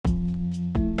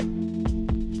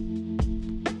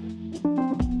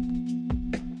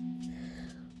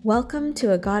Welcome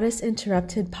to a Goddess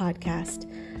Interrupted podcast,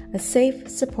 a safe,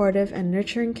 supportive, and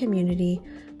nurturing community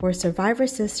where survivor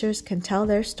sisters can tell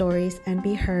their stories and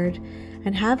be heard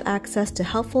and have access to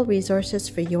helpful resources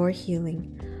for your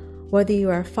healing. Whether you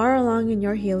are far along in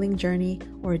your healing journey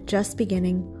or just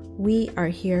beginning, we are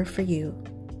here for you.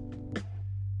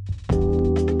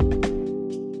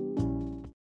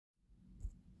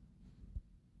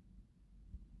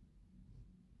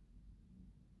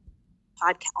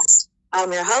 Podcast.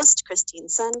 I'm your host, Christine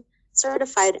Sun,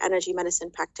 certified energy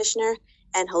medicine practitioner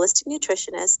and holistic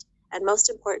nutritionist, and most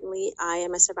importantly, I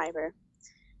am a survivor.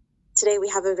 Today we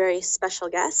have a very special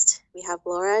guest. We have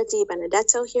Laura Di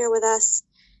Benedetto here with us,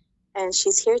 and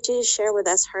she's here to share with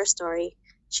us her story.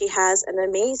 She has an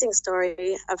amazing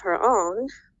story of her own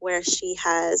where she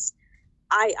has,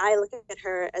 I look at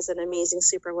her as an amazing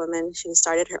superwoman. She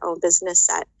started her own business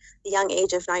at the young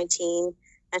age of 19,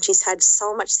 and she's had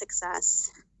so much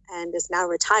success and is now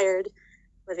retired,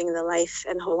 living the life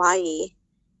in Hawaii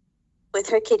with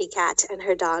her kitty cat and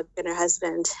her dog and her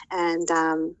husband. And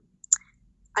I'm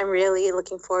really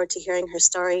looking forward to hearing her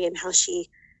story and how she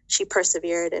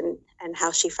persevered and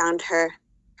how she found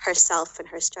herself and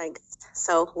her strength.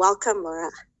 So welcome,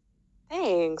 Laura.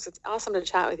 Thanks. It's awesome to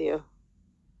chat with you.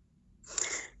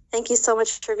 Thank you so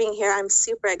much for being here. I'm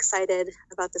super excited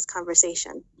about this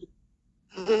conversation.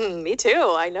 Me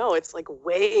too. I know it's like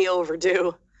way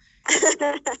overdue.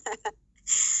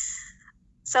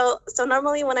 So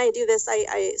normally when I do this,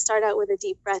 I start out with a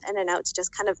deep breath in and out to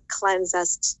just kind of cleanse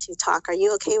us to talk. Are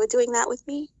you okay with doing that with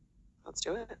me? Let's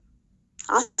do it.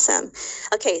 Awesome.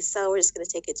 Okay, so we're just going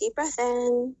to take a deep breath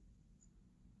in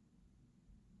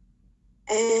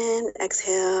and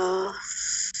exhale.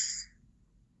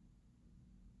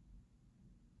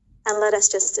 And let us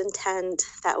just intend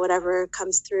that whatever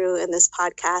comes through in this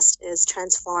podcast is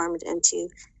transformed into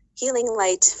healing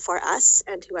light for us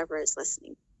and whoever is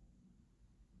listening.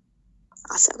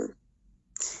 Awesome.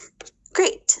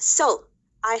 Great. So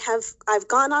I've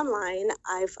gone online.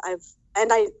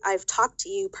 I've talked to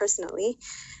you personally,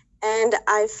 and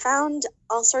I've found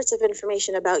all sorts of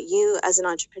information about you as an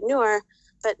entrepreneur,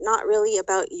 but not really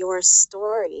about your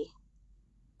story.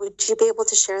 Would you be able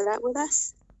to share that with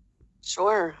us?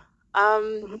 Sure.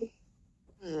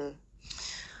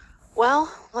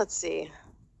 Well, let's see.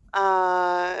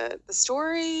 The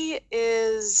story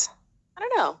is, I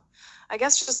don't know, I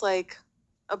guess just like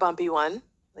a bumpy one.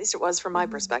 At least it was from my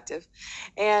perspective.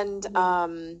 And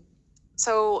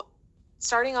so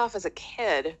starting off as a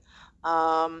kid,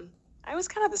 I was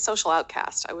kind of the social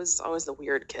outcast. I was always the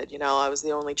weird kid, you know. I was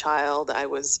the only child. I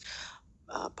was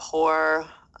poor.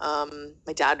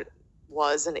 My dad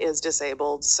was and is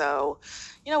disabled, so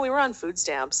you know, we were on food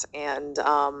stamps, and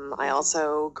I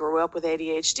also grew up with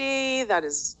ADHD. That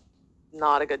is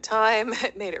not a good time.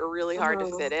 It made it really hard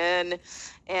to fit in,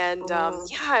 and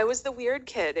yeah, I was the weird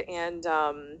kid. And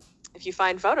if you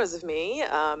find photos of me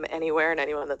anywhere, and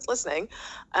anyone that's listening,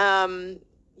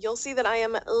 you'll see that I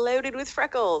am loaded with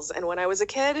freckles. And when I was a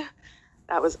kid,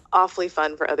 that was awfully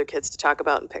fun for other kids to talk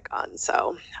about and pick on.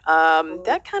 So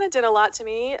that kind of did a lot to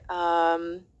me.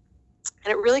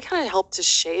 And it really kind of helped to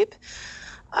shape,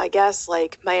 I guess,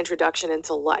 like my introduction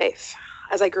into life.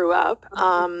 As I grew up,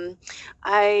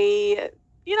 I,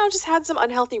 just had some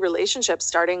unhealthy relationships,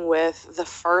 starting with the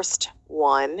first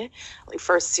one, like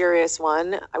first serious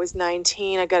one. I was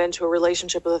 19. I got into a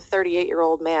relationship with a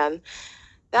 38-year-old man.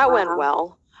 That went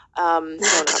well. No,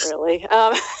 not really.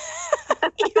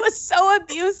 He was so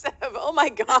abusive. Oh my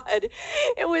God.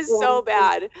 It was so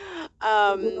bad.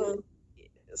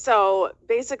 So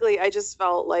basically I just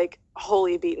felt like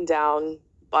wholly beaten down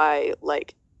by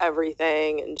like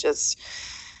everything, and just,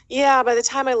 yeah, by the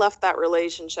time I left that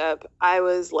relationship, I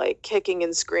was like kicking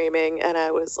and screaming, and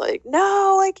I was like,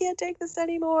 no, I can't take this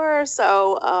anymore.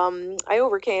 So I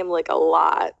overcame like a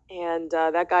lot, and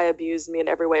that guy abused me in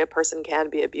every way a person can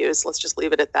be abused. Let's just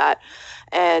leave it at that.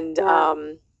 And,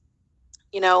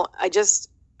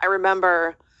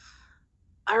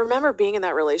 I remember being in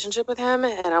that relationship with him,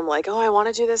 and I'm like, oh, I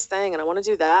want to do this thing and I want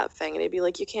to do that thing. And he'd be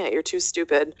like, you can't, you're too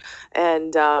stupid.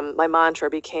 And my mantra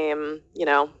became,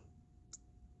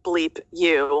 bleep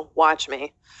you, watch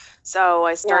me. So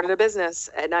I started a business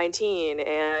at 19,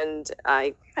 and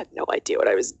I had no idea what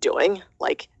I was doing,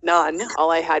 like none.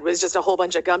 All I had was just a whole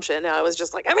bunch of gumption. And I was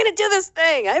just like, I'm going to do this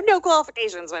thing. I have no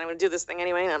qualifications, but I'm going to do this thing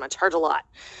anyway, and I'm going to charge a lot.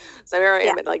 So here I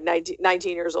am at like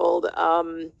 19 years old.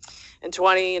 And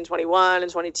 20 and 21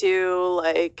 and 22,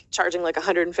 like charging like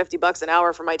 $150 an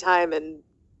hour for my time. And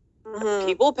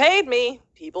people paid me.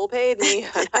 people paid me,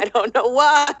 and I don't know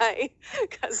why.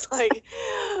 Because, like,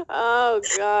 oh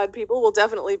God, people will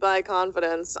definitely buy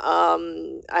confidence.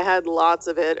 I had lots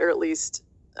of it, or at least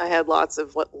I had lots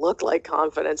of what looked like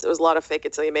confidence. It was a lot of fake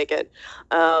it till you make it.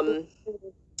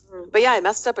 But yeah, I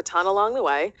messed up a ton along the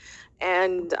way.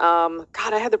 And God,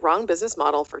 I had the wrong business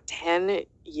model for 10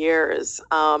 years.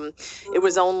 It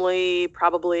was only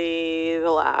probably the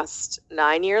last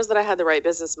 9 years that I had the right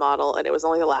business model. And it was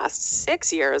only the last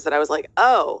 6 years that I was like,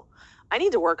 oh, I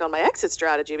need to work on my exit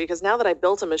strategy, because now that I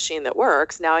built a machine that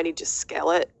works, now I need to scale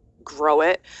it, grow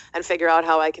it, and figure out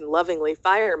how I can lovingly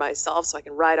fire myself so I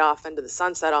can ride off into the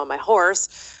sunset on my horse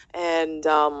and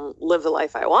live the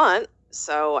life I want.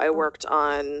 So I worked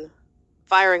on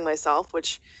firing myself,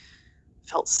 which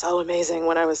felt so amazing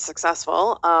when I was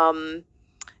successful.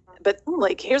 But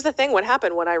like, here's the thing, what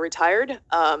happened when I retired,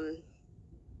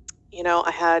 you know,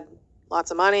 I had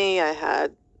lots of money. I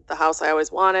had the house I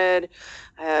always wanted.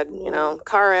 I had, you know,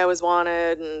 car I always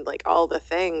wanted, and like all the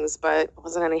things, but I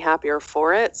wasn't any happier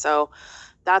for it. So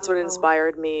that's what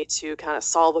inspired me to kind of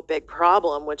solve a big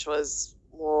problem, which was,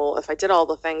 well, if I did all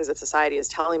the things that society is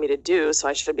telling me to do, so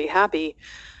I should be happy,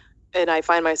 and I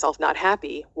find myself not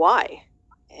happy, why?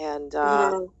 And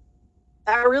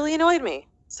that really annoyed me.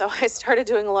 So I started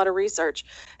doing a lot of research,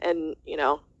 and, you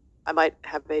know, I might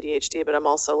have ADHD, but I'm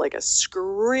also like a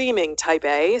screaming type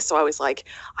A. So I was like,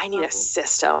 I need a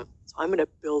system. So I'm going to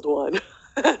build one.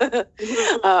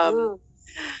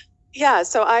 Yeah.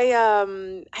 So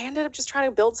I ended up just trying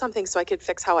to build something so I could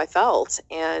fix how I felt.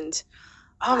 And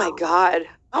oh my God,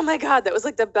 that was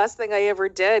like the best thing I ever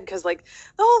did. Cause like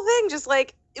the whole thing just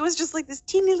like, it was just like this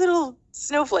teeny little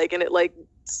snowflake, and it like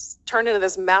turned into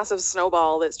this massive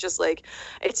snowball that's just like,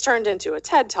 it's turned into a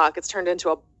TED Talk. It's turned into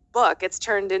a book. It's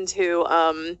turned into,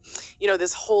 you know,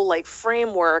 this whole like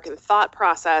framework and thought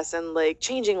process and like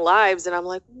changing lives. And I'm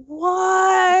like,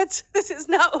 what? This is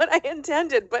not what I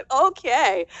intended, but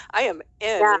okay, I am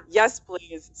in. Yeah. Yes,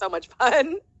 please. It's so much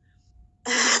fun.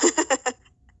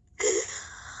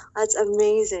 That's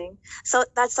amazing. So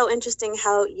that's so interesting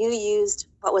how you used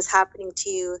what was happening to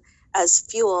you as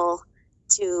fuel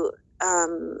to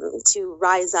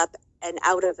rise up and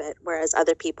out of it, whereas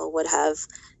other people would have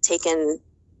taken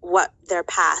what their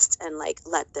past and like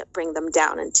let that bring them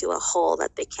down into a hole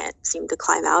that they can't seem to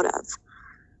climb out of.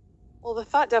 Well, the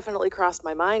thought definitely crossed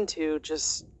my mind to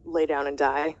just lay down and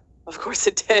die. Of course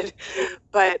it did.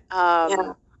 But,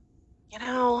 you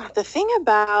know, the thing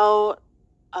about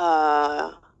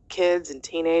kids and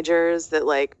teenagers that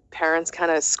like parents kind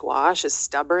of squash is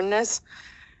stubbornness.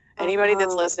 Anybody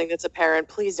that's listening that's a parent,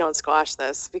 please don't squash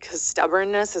this, because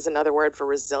stubbornness is another word for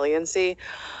resiliency.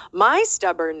 My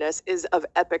stubbornness is of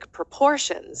epic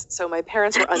proportions. So my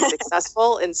parents were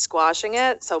unsuccessful in squashing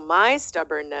it. So my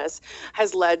stubbornness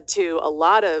has led to a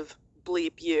lot of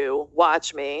bleep you,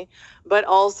 watch me, but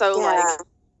also like,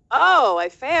 oh, I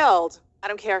failed. I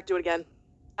don't care. Do it again.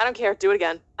 I don't care. Do it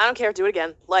again. I don't care. Do it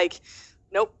again. Like,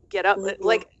 nope, get up.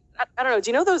 Like, I don't know. Do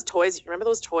you know those toys? You remember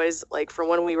those toys like from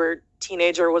when we were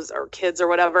or kids or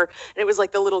whatever? And it was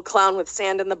like the little clown with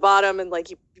sand in the bottom, and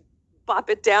like you bop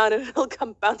it down and it'll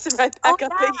come bouncing right back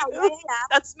up at you. Yeah.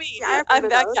 That's me. Yeah, I'm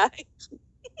that guy.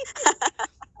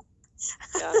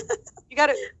 Yeah. You got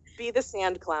to be the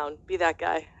sand clown. Be that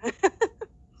guy.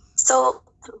 So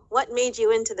what made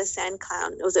you into the sand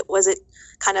clown? Was it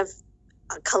kind of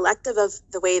a collective of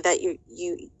the way that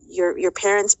your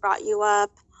parents brought you up,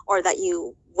 or that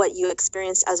what you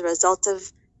experienced as a result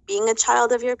of being a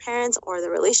child of your parents, or the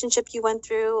relationship you went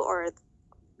through, or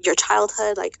your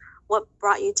childhood? Like, what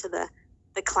brought you to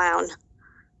the clown?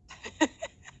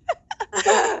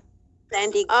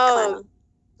 Sandy clown.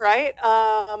 Right.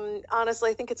 Honestly,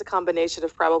 I think it's a combination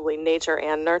of probably nature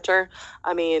and nurture.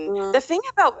 I mean, the thing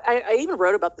about, I even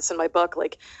wrote about this in my book,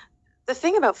 like, the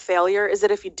thing about failure is that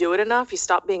if you do it enough, you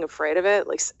stop being afraid of it.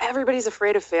 Like, everybody's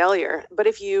afraid of failure. But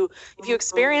if you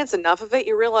experience enough of it,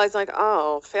 you realize like,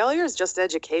 oh, failure is just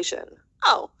education.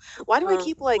 Oh, why do I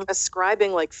keep like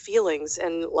ascribing like feelings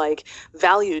and like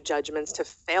value judgments to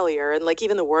failure? And like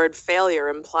even the word failure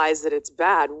implies that it's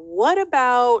bad. What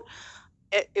about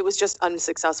it was just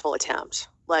unsuccessful attempt?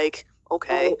 Like,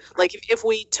 okay, like if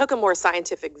we took a more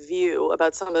scientific view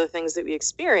about some of the things that we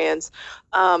experience,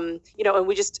 you know, and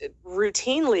we just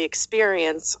routinely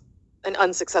experience an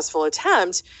unsuccessful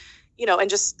attempt, you know, and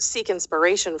just seek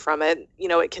inspiration from it, you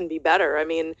know, it can be better. I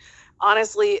mean,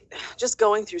 honestly, just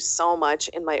going through so much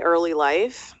in my early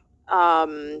life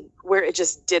where it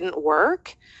just didn't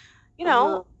work, you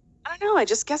know, I don't know. I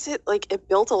just guess it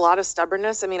built a lot of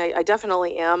stubbornness. I mean, I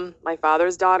definitely am my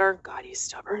father's daughter. God, he's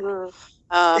stubborn.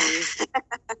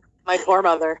 My poor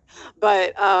mother.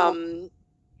 But,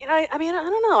 I mean, I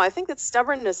don't know. I think that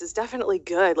stubbornness is definitely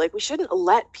good. Like, we shouldn't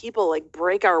let people like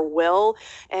break our will.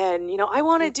 And, I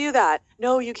want to do that.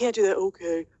 No, you can't do that.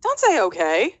 Okay. Don't say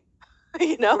okay.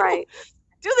 Right.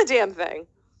 Do the damn thing.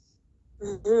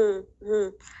 Mm-hmm.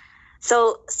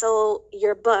 So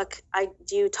your book,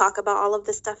 do you talk about all of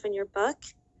this stuff in your book?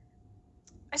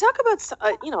 I talk about,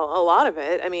 a lot of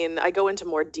it. I mean, I go into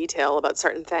more detail about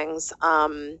certain things.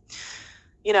 I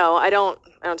don't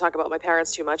talk about my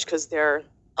parents too much because they're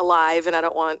alive, and I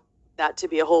don't want that to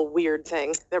be a whole weird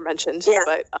thing they're mentioned. Yeah,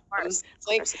 but it's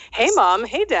like, hey, Mom,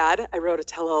 hey, Dad, I wrote a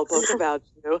tell-all book about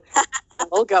you.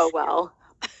 It'll go well.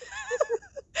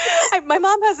 My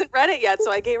mom hasn't read it yet, so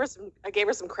I gave her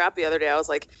some crap the other day. I was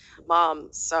like, Mom,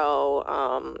 so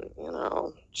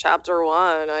chapter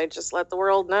 1, I just let the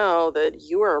world know that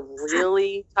you were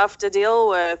really tough to deal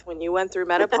with when you went through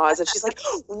menopause. And she's like,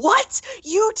 what?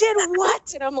 You did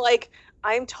what? And I'm like,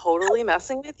 I'm totally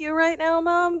messing with you right now,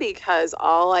 Mom, because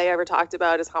all I ever talked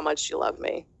about is how much you love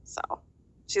me. So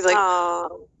she's like,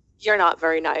 you're not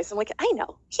very nice. I'm like, I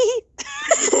know.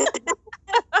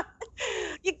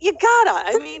 You gotta.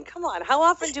 I mean, come on. How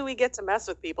often do we get to mess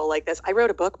with people like this? I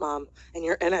wrote a book, Mom, and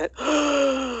you're in it.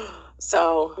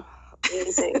 So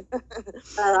amazing.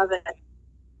 I love it.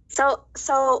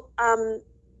 So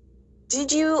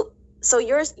did you? So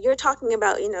you're talking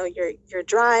about your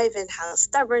drive and how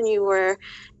stubborn you were,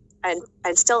 and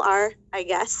still are, I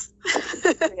guess.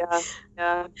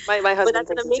 Yeah. My husband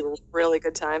thinks it's a really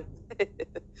good time.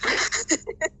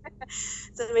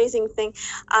 It's an amazing thing.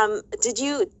 Did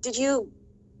you,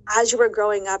 as you were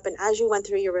growing up and as you went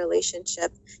through your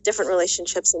different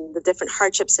relationships and the different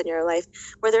hardships in your life,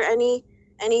 were there any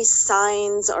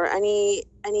signs or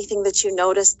anything that you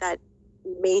noticed that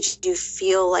made you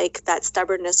feel like that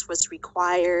stubbornness was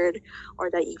required, or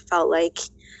that you felt like,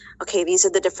 okay, these are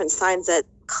the different signs that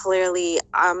clearly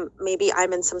maybe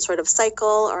I'm in some sort of cycle,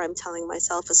 or I'm telling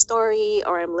myself a story,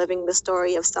 or I'm living the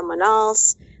story of someone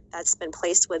else that's been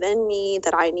placed within me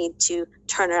that I need to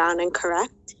turn around and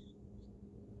correct?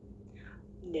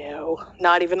 No,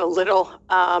 not even a little.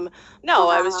 No, wow.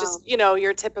 I was just,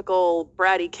 your typical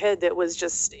bratty kid that was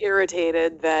just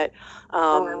irritated that,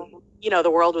 the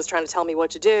world was trying to tell me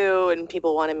what to do, and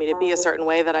people wanted me to be a certain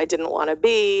way that I didn't want to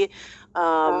be.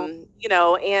 And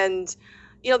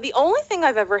the only thing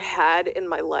I've ever had in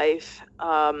my life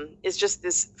is just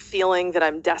this feeling that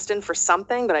I'm destined for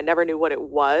something, but I never knew what it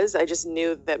was. I just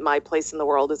knew that my place in the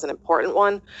world is an important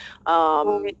one.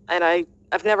 And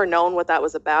I've never known what that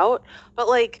was about. But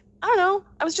I don't know,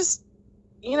 I was just,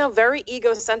 very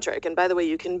egocentric. And by the way,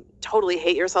 you can totally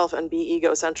hate yourself and be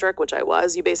egocentric, which I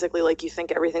was. You basically you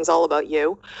think everything's all about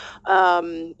you.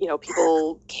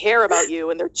 People care about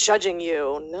you and they're judging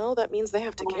you. No, that means they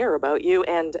have to care about you,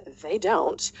 and they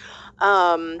don't.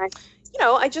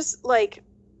 I just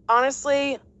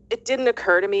honestly, it didn't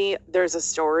occur to me there's a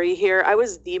story here. I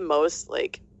was the most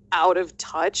out of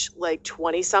touch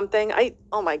 20-something.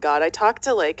 Oh my god, I talked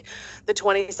to the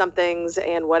 20-somethings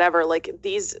and whatever,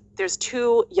 there's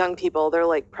two young people,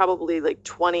 they're probably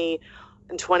 20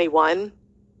 and 21,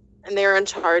 and they're in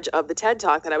charge of the TED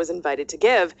Talk that I was invited to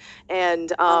give.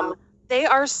 And they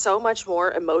are so much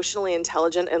more emotionally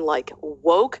intelligent and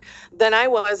woke than I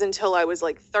was until I was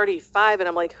 35. And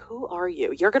I'm like, who are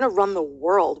you? You're going to run the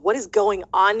world. What is going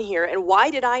on here? And why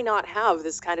did I not have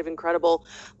this kind of incredible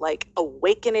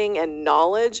awakening and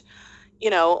knowledge,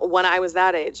 when I was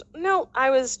that age? No, I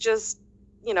was just,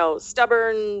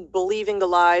 stubborn, believing the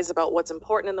lies about what's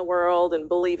important in the world, and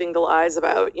believing the lies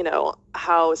about,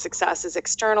 how success is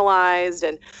externalized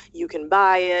and you can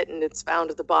buy it and it's found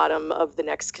at the bottom of the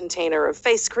next container of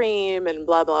face cream and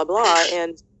blah, blah, blah.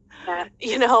 And,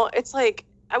 it's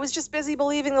I was just busy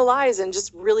believing the lies and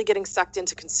just really getting sucked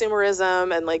into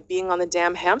consumerism and being on the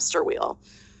damn hamster wheel.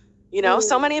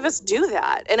 So many of us do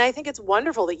that. And I think it's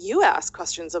wonderful that you ask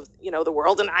questions of, the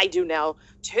world, and I do now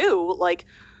too.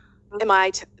 Am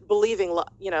I believing,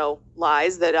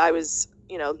 lies that I was,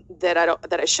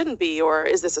 that I shouldn't be, or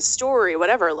is this a story,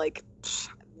 whatever?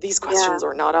 These questions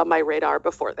were not on my radar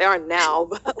before. They are now,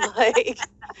 but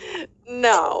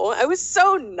no, I was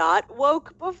so not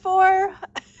woke before.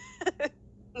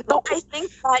 No. I think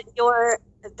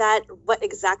that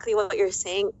what you're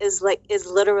saying is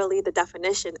literally the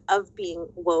definition of being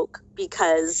woke,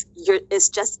 because it's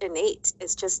just innate.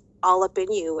 It's just all up in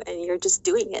you, and you're just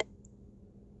doing it.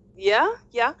 Yeah.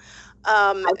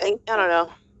 I don't know.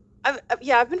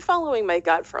 I've been following my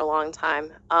gut for a long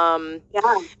time. And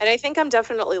I think I'm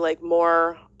definitely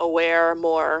more aware,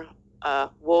 more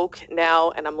woke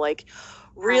now, and I'm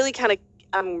really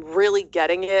I'm really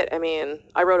getting it. I mean,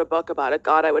 I wrote a book about it.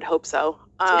 God, I would hope so.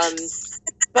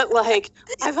 But like,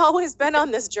 I've always been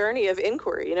on this journey of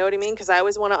inquiry, you know what I mean? Because I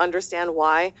always want to understand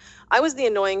why. I was the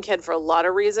annoying kid for a lot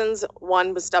of reasons.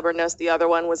 One was stubbornness. The other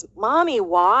one was, Mommy,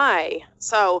 why?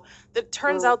 So it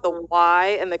turns out the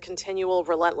why and the continual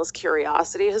relentless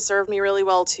curiosity has served me really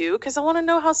well too, because I want to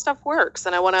know how stuff works.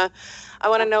 And I want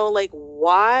to know, like,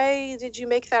 why did you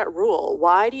make that rule?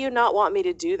 Why do you not want me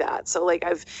to do that? So like,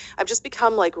 I've just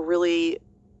become like really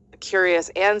curious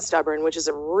and stubborn, which is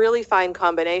a really fine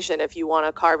combination if you want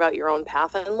to carve out your own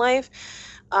path in life.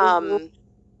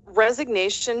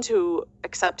 Resignation to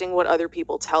accepting what other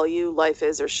people tell you life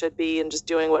is or should be, and just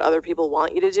doing what other people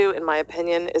want you to do, in my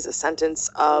opinion, is a sentence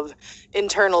of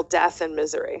internal death and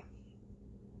misery.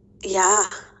 Yeah,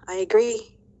 I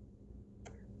agree.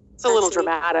 It's a little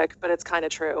dramatic, but it's kind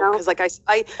of true. Because like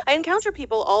I encounter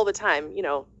people all the time, you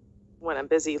know, when I'm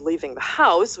busy leaving the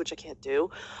house, which I can't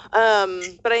do.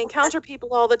 But I encounter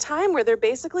people all the time where they're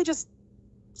basically just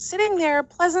sitting there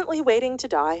pleasantly waiting to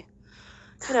die,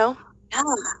 you know? Yeah.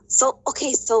 So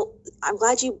I'm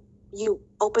glad you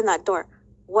opened that door.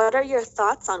 What are your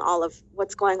thoughts on all of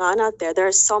what's going on out there?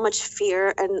 There's so much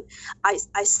fear, and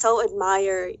I so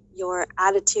admire your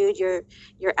attitude, your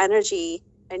energy,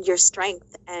 and your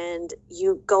strength. And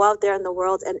you go out there in the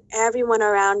world and everyone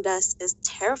around us is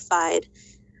terrified.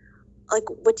 Like,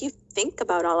 what do you think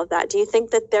about all of that? Do you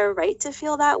think that they're right to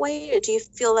feel that way? Or do you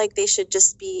feel like they should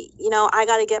just be, you know, I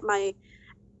got to get my,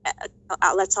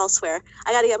 let's all swear,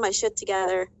 I got to get my shit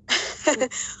together,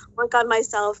 work on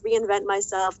myself, reinvent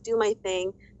myself, do my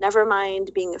thing, never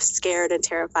mind being scared and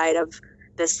terrified of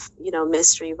this, you know,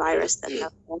 mystery virus that's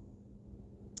out there?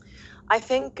 I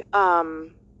think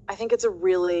it's a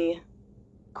really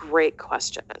great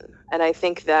question. And I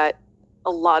think that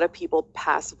a lot of people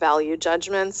pass value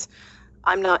judgments.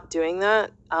 I'm not doing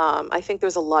that. I think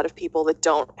there's a lot of people that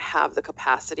don't have the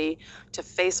capacity to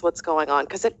face what's going on,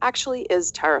 because it actually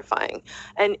is terrifying.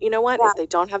 And you know what? Yeah. If they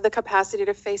don't have the capacity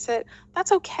to face it,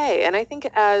 that's okay. And I think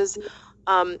as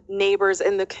neighbors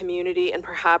in the community, and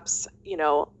perhaps, you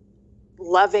know,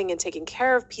 loving and taking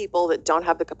care of people that don't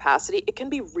have the capacity, it can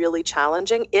be really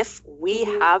challenging if we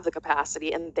have the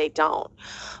capacity and they don't.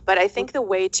 But I think the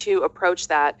way to approach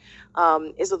that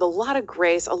is with a lot of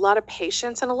grace, a lot of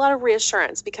patience, and a lot of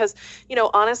reassurance, because, you know,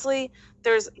 honestly,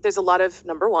 there's a lot of,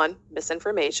 number one,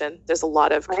 misinformation. There's a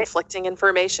lot of conflicting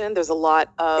information. There's a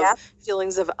lot of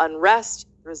feelings of unrest.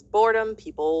 There's boredom,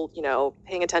 people, you know,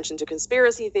 paying attention to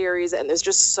conspiracy theories, and there's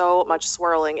just so much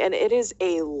swirling, and it is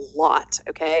a lot,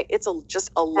 okay? It's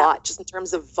just a lot, just in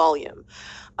terms of volume.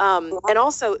 And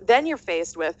also, then you're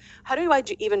faced with, how do I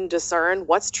even discern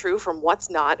what's true from what's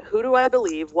not? Who do I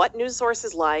believe? What news source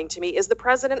is lying to me? Is the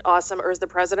president awesome, or is the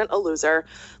president a loser?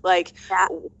 Like,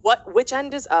 which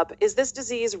end is up? Is this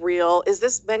disease real? Is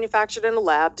this manufactured in a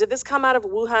lab? Did this come out of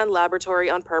Wuhan laboratory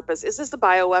on purpose? Is this a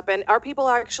bioweapon? Are people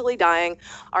actually dying?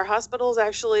 Are hospitals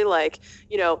actually, like,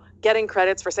 you know, getting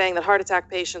credits for saying that heart attack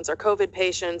patients are COVID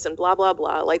patients and blah, blah,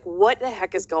 blah? Like, what the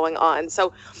heck is going on?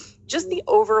 So just the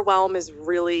overwhelm is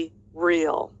really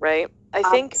real, right? I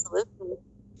think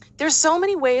there's so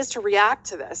many ways to react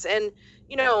to this. And,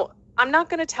 you know, I'm not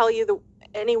going to tell you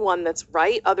anyone that's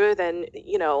right, other than,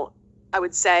 you know, I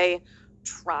would say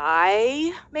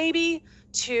try maybe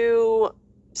to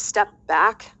step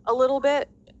back a little bit,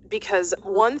 because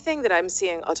one thing that I'm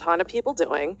seeing a ton of people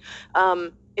doing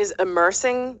is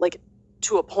immersing, like,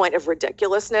 to a point of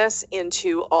ridiculousness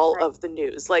into all of the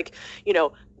news. Like, you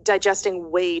know,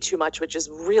 digesting way too much, which is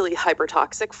really hyper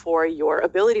toxic for your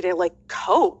ability to, like,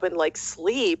 cope and, like,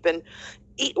 sleep and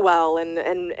eat well and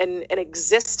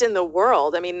exist in the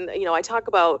world. I mean, you know, I talk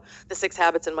about the 6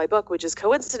 habits in my book, which is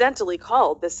coincidentally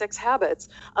called The 6 Habits.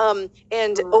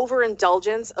 And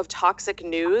overindulgence of toxic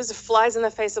news flies in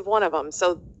the face of one of them.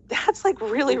 So that's, like,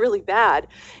 really, really bad.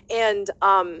 And,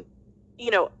 you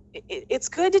know, it's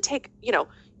good to take, you know,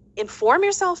 inform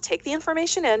yourself, take the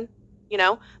information in, you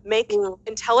know, make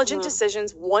intelligent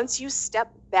decisions once you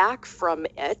step back from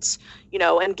it, you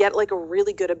know, and get, like, a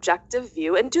really good objective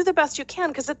view, and do the best you can.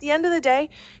 Because at the end of the day,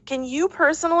 can you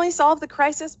personally solve the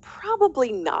crisis?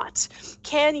 Probably not.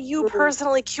 Can you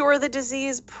personally cure the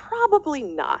disease? Probably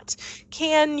not.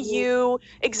 Can you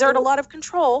exert a lot of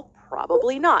control?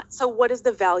 Probably not. So what is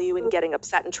the value in getting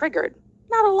upset and triggered?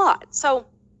 Not a lot. So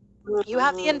you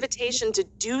have the invitation to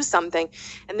do something,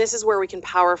 and this is where we can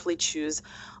powerfully choose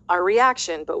our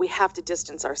reaction, but we have to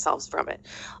distance ourselves from it.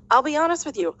 I'll be honest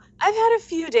with you. I've had a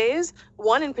few days,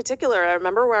 one in particular, I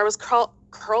remember, where I was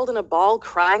curled in a ball,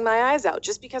 crying my eyes out,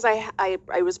 just because I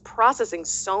was processing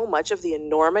so much of the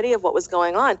enormity of what was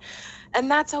going on. And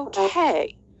that's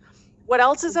okay. What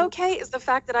else is okay is the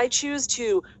fact that I choose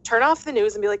to turn off the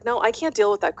news and be like, no, I can't deal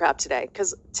with that crap today.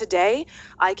 Because today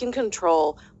I can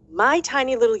control my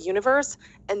tiny little universe,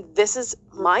 and this is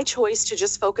my choice to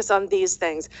just focus on these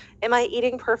things. Am I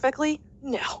eating perfectly?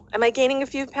 No. Am I gaining a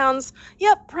few pounds?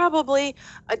 Yep, probably.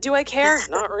 Do I care?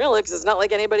 Not really, because it's not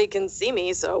like anybody can see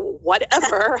me, so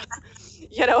whatever.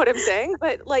 You know what I'm saying?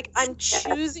 But like, I'm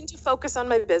choosing to focus on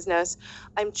my business.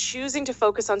 I'm choosing to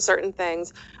focus on certain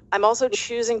things. I'm also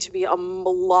choosing to be a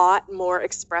lot more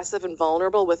expressive and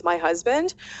vulnerable with my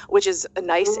husband, which is a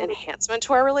nice enhancement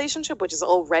to our relationship, which is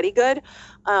already good.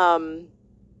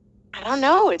 I don't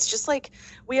know. It's just like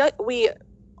we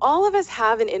all of us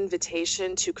have an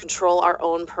invitation to control our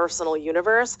own personal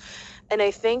universe. And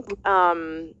I think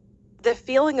the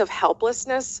feeling of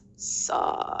helplessness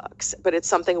sucks, but it's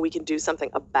something we can do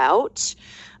something about.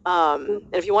 And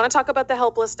if you want to talk about the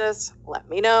helplessness, let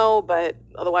me know. But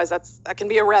otherwise, that can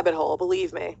be a rabbit hole,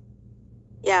 believe me.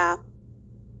 Yeah.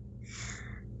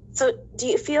 So do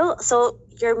you feel, so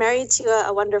you're married to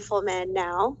a wonderful man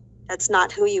now. That's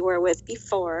not who you were with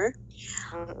before.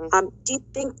 Do you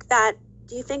think that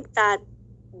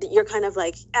you're kind of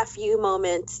like F you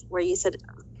moment where you said,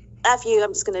 F you,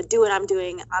 I'm just going to do what I'm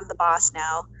doing. I'm the boss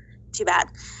now. Too bad.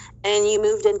 And you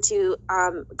moved into,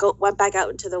 went back out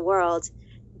into the world.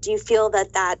 Do you feel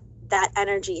that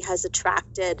energy has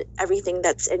attracted everything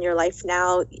that's in your life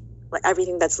now,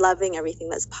 everything that's loving, everything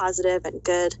that's positive and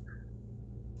good?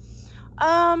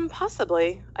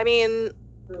 Possibly. I mean,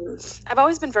 I've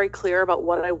always been very clear about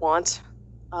what I want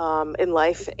in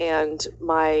life, and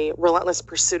my relentless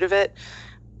pursuit of it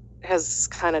has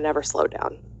kind of never slowed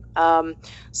down.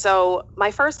 So my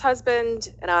first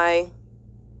husband and I,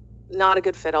 not a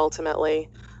good fit ultimately.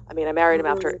 I mean, I married him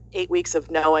after 8 weeks of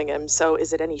knowing him. So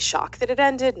is it any shock that it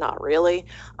ended? Not really.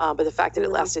 But the fact that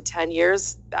it lasted 10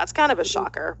 years, that's kind of a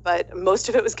shocker, but most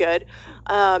of it was good.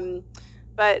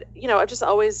 But you know, I've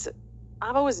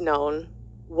always known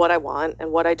what I want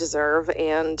and what I deserve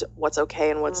and what's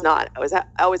okay and what's not. I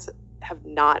always have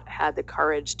not had the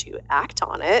courage to act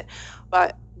on it.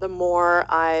 But the more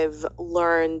I've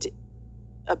learned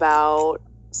about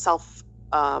self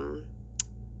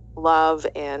love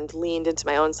and leaned into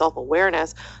my own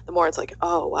self-awareness, the more it's like,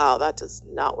 oh wow, that does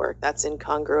not work. That's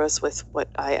incongruous with what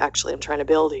I actually am trying to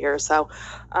build here. So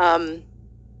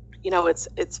you know,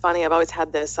 it's funny, I've always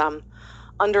had this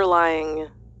underlying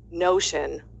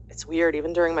notion. It's weird,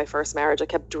 even during my first marriage, I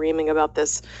kept dreaming about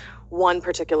this one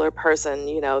particular person,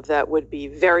 you know, that would be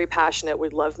very passionate,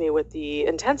 would love me with the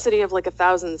intensity of like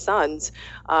 1,000 suns.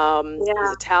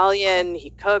 He's Italian, he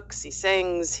cooks, he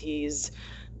sings, he's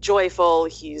joyful,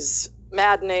 he's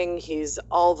maddening, he's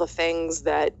all the things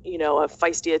that, you know, a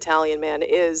feisty Italian man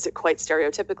is, quite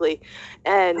stereotypically.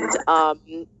 And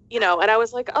you know, and I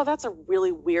was like, oh, that's a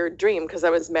really weird dream, because I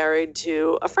was married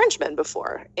to a Frenchman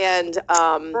before. And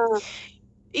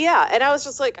yeah, and I was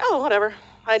just like, oh, whatever.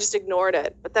 I just ignored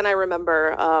it. But then I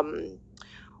remember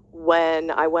when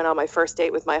I went on my first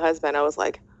date with my husband, I was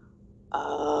like,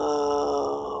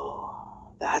 oh,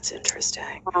 that's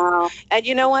interesting. Wow. And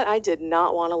you know what? I did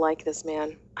not want to like this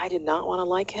man. I did not want to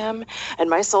like him. And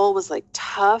my soul was like,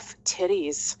 tough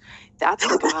titties. That's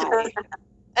the guy.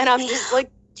 And I'm just like,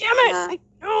 damn it.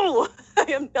 No, I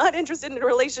am not interested in a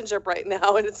relationship right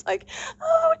now. And it's like,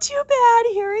 oh, too bad.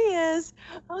 Here he is.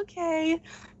 Okay,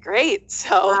 great.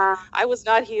 So I was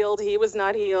not healed. He was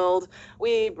not healed.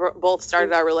 We both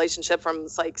started our relationship from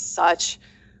like such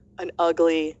an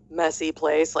ugly, messy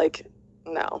place. Like,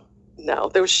 no,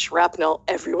 there was shrapnel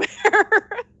everywhere.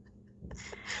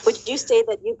 Would you say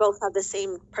that you both have the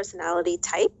same personality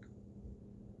type?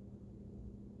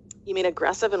 You mean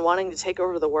aggressive and wanting to take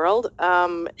over the world?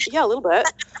 Yeah, a little bit.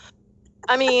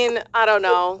 I mean, I don't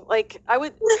know. Like,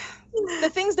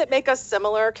 the things that make us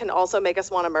similar can also make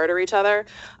us want to murder each other.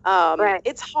 Right.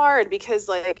 It's hard because,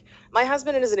 like, my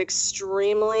husband is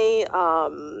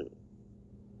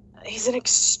he's an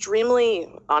extremely,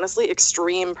 honestly,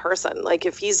 extreme person. Like,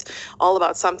 if he's all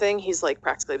about something, he's like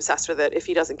practically obsessed with it. If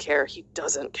he doesn't care, he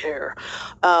doesn't care.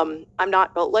 I'm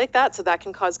not built like that, so that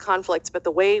can cause conflicts. But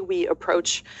the way we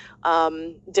approach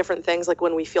different things, like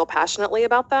when we feel passionately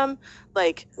about them,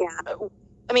 like,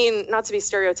 I mean, not to be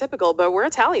stereotypical, but we're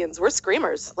Italians. We're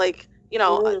screamers. Like, you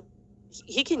know,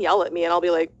 he can yell at me and I'll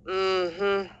be like,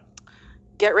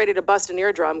 get ready to bust an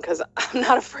eardrum, because I'm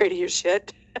not afraid of your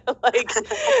shit. Like,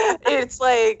 it's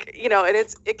like, you know, and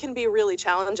it can be really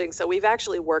challenging. So we've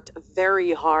actually worked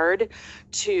very hard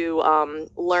to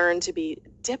learn to be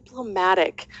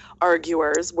diplomatic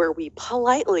arguers where we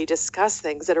politely discuss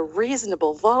things at a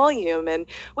reasonable volume and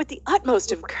with the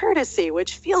utmost of courtesy,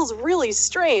 which feels really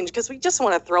strange because we just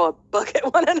want to throw a book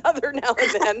at one another now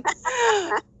and then.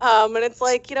 And it's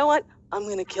like, you know what? I'm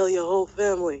going to kill your whole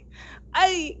family.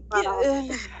 There's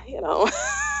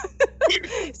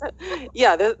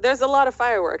a lot of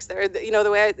fireworks there. You know, do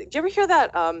you ever hear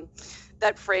that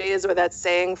that phrase or that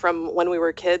saying from when we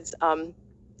were kids?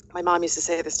 My mom used to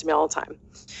say this to me all the time.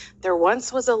 There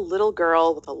once was a little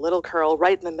girl with a little curl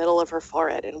right in the middle of her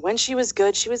forehead. And when she was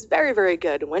good, she was very, very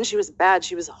good. And when she was bad,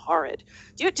 she was horrid.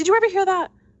 Did you ever hear that?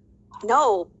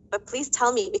 No, but please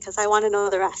tell me because I want to know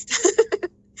the rest.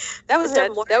 That was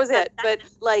it. But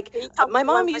like, my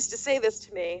mom used to say this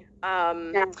to me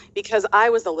because I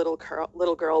was a little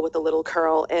girl with a little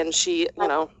curl, and she,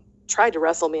 tried to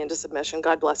wrestle me into submission.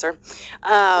 God bless her.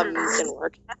 Didn't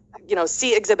work.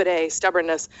 See Exhibit A,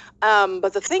 stubbornness.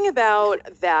 But the thing about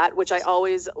that, which I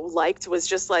always liked, was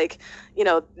just like,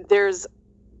 there's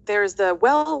the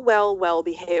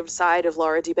well-behaved side of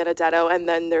Laura Di Benedetto, and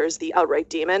then there's the outright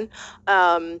demon.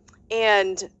 And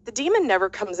the demon never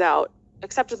comes out,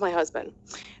 except with my husband,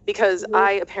 because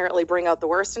I apparently bring out the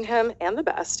worst in him and the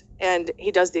best, and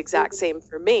he does the exact same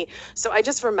for me. So I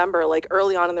just remember, like,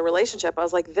 early on in the relationship, I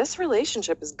was like, this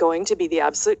relationship is going to be the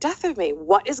absolute death of me.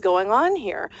 What is going on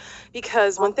here?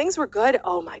 Because when things were good,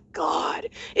 oh my God,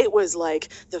 it was like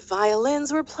the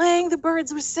violins were playing, the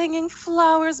birds were singing,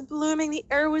 flowers blooming, the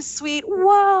air was sweet.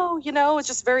 Whoa, it's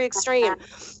just very extreme.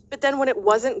 But then when it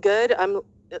wasn't good,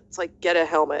 it's like, get a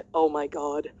helmet. Oh my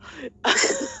God.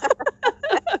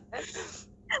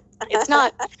 It's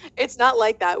not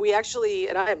like that. We actually,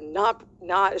 and I am not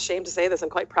ashamed to say this, I'm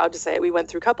quite proud to say it, we went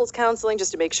through couples counseling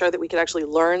just to make sure that we could actually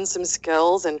learn some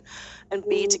skills and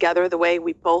be together the way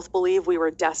we both believe we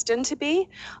were destined to be.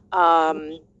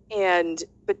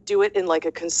 But do it in like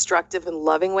a constructive and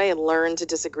loving way, and learn to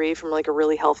disagree from like a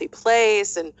really healthy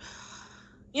place, and,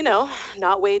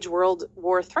 not wage World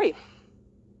War III.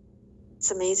 It's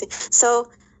amazing.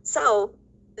 So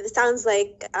it sounds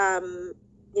like,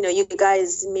 you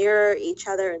guys mirror each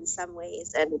other in some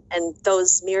ways, and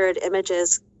those mirrored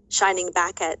images shining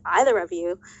back at either of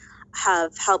you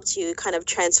have helped you kind of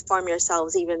transform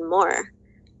yourselves even more.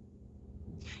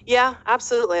 Yeah,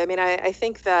 absolutely. I mean, I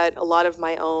think that a lot of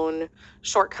my own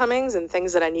shortcomings and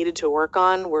things that I needed to work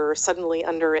on were suddenly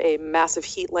under a massive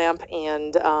heat lamp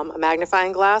and a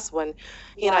magnifying glass when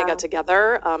he and I got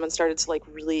together and started to like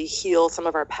really heal some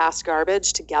of our past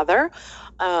garbage together.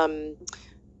 And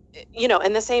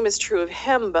the same is true of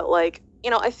him. But like,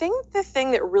 I think the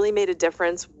thing that really made a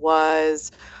difference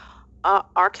was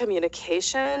our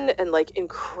communication and like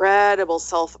incredible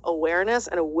self-awareness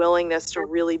and a willingness to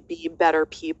really be better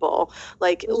people.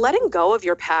 Like letting go of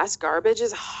your past garbage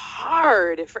is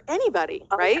hard for anybody,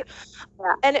 right?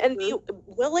 Yeah. And the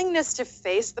willingness to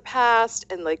face the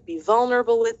past and like be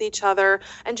vulnerable with each other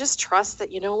and just trust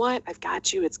that, you know what, I've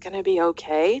got you, it's going to be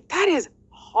okay. That is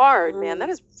hard, man. That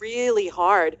is really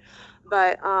hard.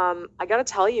 But I got to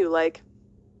tell you, like,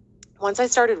 once I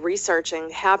started researching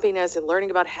happiness and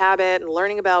learning about habit and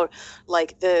learning about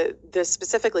like the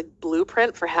specific like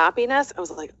blueprint for happiness, I was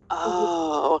like,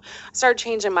 oh, I started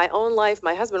changing my own life.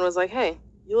 My husband was like, hey,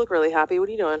 you look really happy. What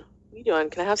are you doing? What are you doing?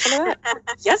 Can I have some of that?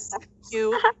 Yes,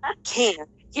 you can.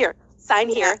 Here, sign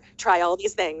here, try all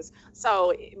these things.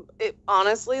 So it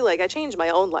honestly, like, I changed my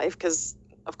own life because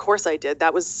of course I did.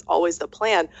 That was always the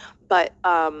plan. But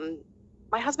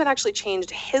my husband actually changed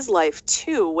his life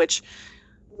too, which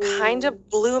kind of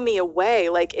blew me away.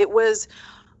 Like, it was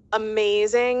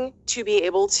amazing to be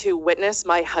able to witness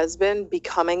my husband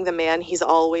becoming the man he's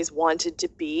always wanted to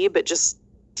be, but just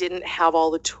didn't have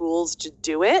all the tools to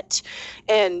do it.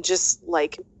 And just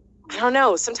like, I don't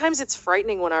know, sometimes it's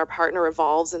frightening when our partner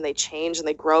evolves and they change and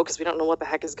they grow because we don't know what the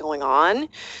heck is going on.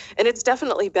 And it's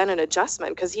definitely been an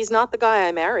adjustment because he's not the guy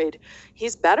I married.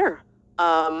 He's better.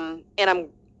 And I'm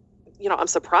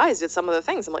surprised at some of the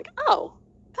things. I'm like, oh,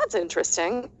 that's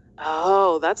interesting.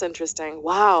 Oh, that's interesting.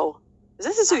 Wow.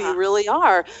 This is who you really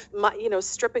are.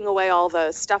 Stripping away all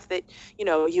the stuff that,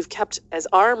 you've kept as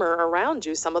armor around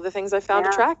you. Some of the things I found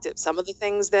attractive. Some of the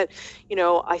things that,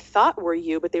 I thought were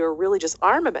you, but they were really just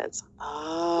armaments.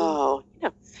 Oh,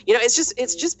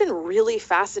 it's just been really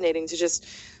fascinating to just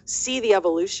see the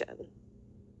evolution.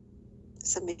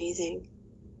 It's amazing.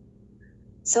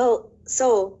 So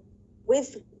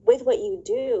with what you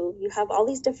do, you have all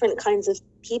these different kinds of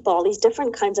people, all these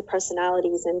different kinds of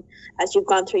personalities. And as you've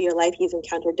gone through your life, you've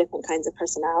encountered different kinds of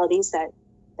personalities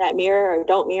that mirror or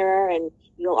don't mirror, and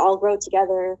you'll all grow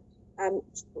together.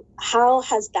 How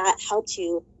has that helped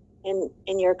you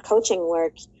in your coaching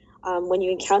work? when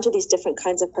you encounter these different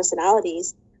kinds of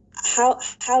personalities, how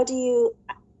do you,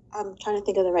 I'm trying to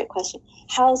think of the right question.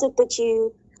 How is it that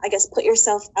you, I guess, put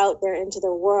yourself out there into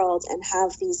the world and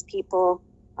have these people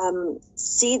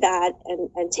see that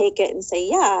and take it and say,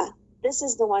 yeah, this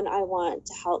is the one I want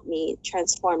to help me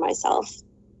transform myself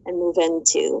and move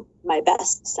into my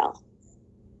best self?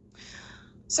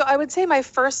 So I would say my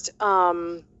first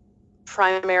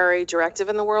primary directive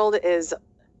in the world is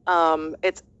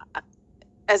it's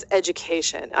as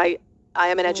education. I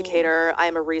am an educator. I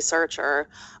am a researcher.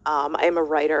 I am a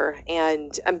writer,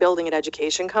 and I'm building an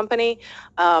education company.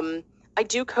 I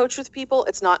do coach with people.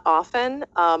 It's not often,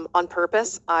 on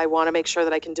purpose. I want to make sure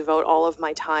that I can devote all of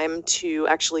my time to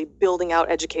actually building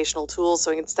out educational tools.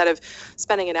 So instead of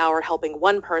spending an hour helping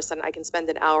one person, I can spend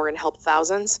an hour and help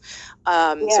thousands.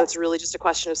 So it's really just a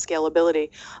question of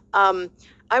scalability.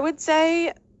 I would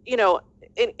say,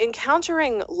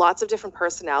 encountering lots of different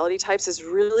personality types has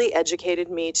really educated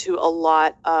me to a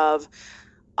lot of,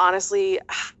 honestly,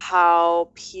 how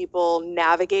people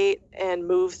navigate and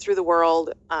move through the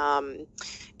world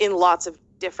in lots of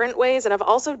different ways. And I've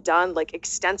also done like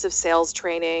extensive sales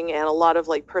training and a lot of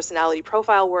like personality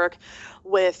profile work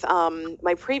with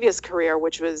my previous career,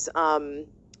 which was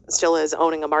still is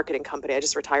owning a marketing company. I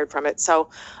just retired from it. So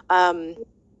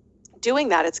doing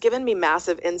that, it's given me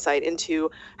massive insight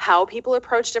into how people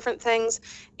approach different things,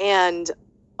 and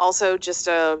also just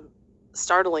a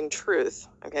startling truth.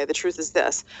 Okay, the truth is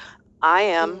this: I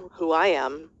am who I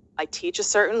am. I teach a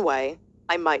certain way.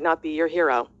 I might not be your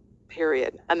hero,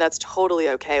 period. And that's totally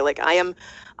okay. Like I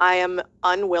am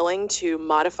unwilling to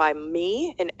modify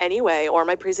me in any way or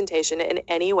my presentation in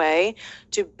any way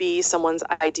to be someone's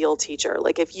ideal teacher.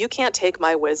 Like if you can't take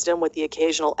my wisdom with the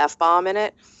occasional F-bomb in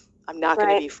it, I'm not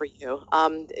going to be for you.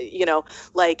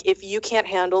 Like if you can't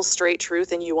handle straight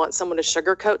truth and you want someone to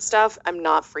sugarcoat stuff, I'm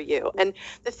not for you. And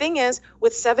the thing is,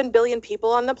 with 7 billion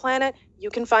people on the planet, you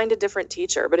can find a different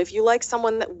teacher. But if you like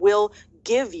someone that will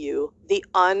give you the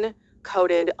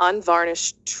uncoded,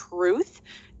 unvarnished truth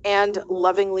and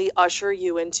lovingly usher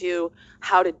you into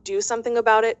how to do something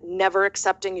about it, never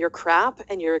accepting your crap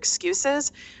and your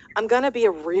excuses, I'm going to be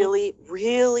a really,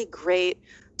 really great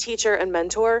teacher and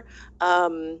mentor.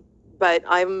 But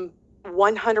I'm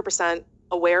 100%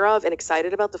 aware of and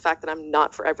excited about the fact that I'm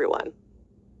not for everyone.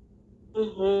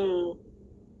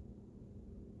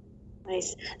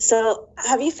 Nice. So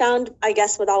have you found, I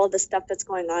guess, with all of the stuff that's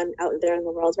going on out there in the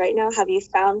world right now, have you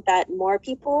found that more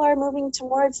people are moving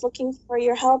towards looking for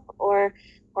your help or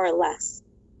less?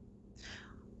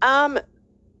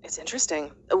 It's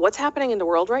interesting. What's happening in the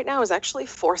world right now is actually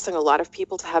forcing a lot of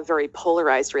people to have very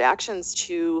polarized reactions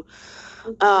to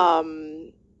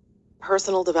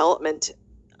personal development,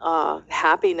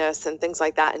 happiness, and things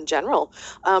like that in general.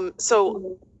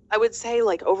 So I would say,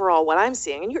 like, overall, what I'm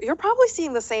seeing, and you're probably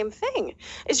seeing the same thing,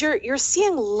 is you're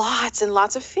seeing lots and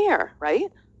lots of fear,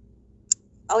 right?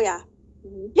 Oh, yeah.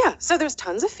 Yeah. So there's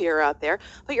tons of fear out there,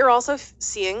 but you're also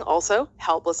seeing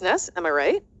helplessness. Am I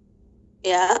right?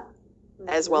 Yeah.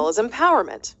 As well as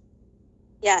empowerment.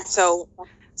 Yes.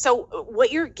 So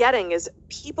what you're getting is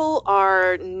people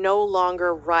are no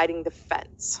longer riding the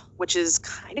fence, which is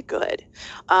kind of good.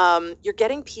 You're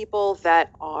getting people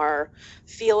that are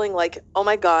feeling like, oh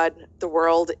my God, the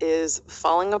world is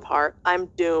falling apart. I'm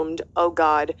doomed. Oh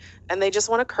God. And they just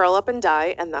want to curl up and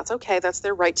die. And that's okay. That's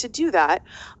their right to do that.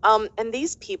 And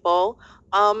these people,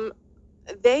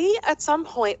 they at some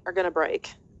point are going to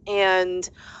break. And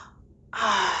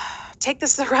take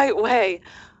this the right way.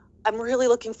 I'm really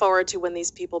looking forward to when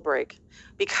these people break,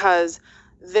 because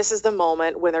this is the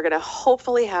moment when they're going to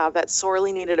hopefully have that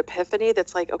sorely needed epiphany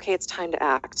that's like, okay, it's time to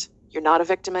act. You're not a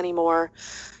victim anymore.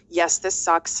 Yes, this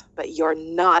sucks, but you're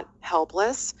not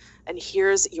helpless. And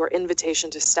here's your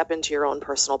invitation to step into your own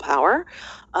personal power.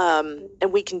 And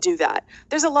we can do that.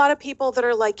 There's a lot of people that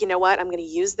are like, you know what, I'm going to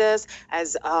use this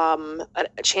as a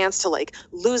chance to like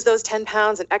lose those 10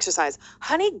 pounds and exercise.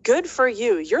 Honey, good for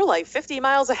you. You're like 50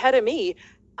 miles ahead of me.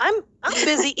 I'm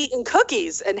busy eating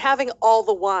cookies and having all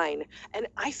the wine. And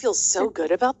I feel so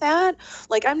good about that.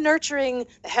 Like I'm nurturing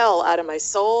the hell out of my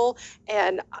soul.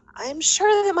 And I'm sure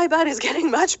that my butt is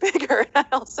getting much bigger. I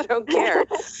also don't care.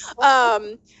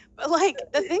 But like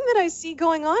the thing that I see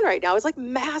going on right now is like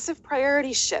massive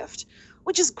priority shift,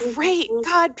 which is great.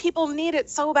 God, people need it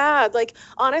so bad. Like,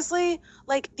 honestly,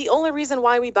 like the only reason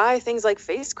why we buy things like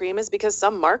face cream is because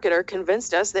some marketer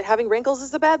convinced us that having wrinkles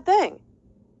is a bad thing.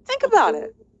 Think about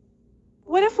it.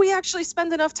 What if we actually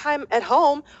spend enough time at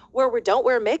home where we don't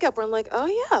wear makeup? We're like, oh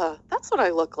yeah, that's what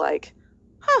I look like.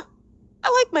 Huh,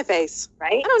 I like my face.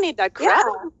 Right? I don't need that crap.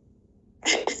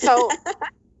 Yeah. So,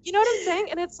 You know what I'm saying?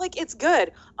 And it's like, it's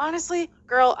good. Honestly,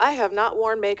 girl, I have not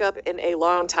worn makeup in a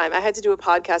long time. I had to do a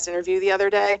podcast interview the other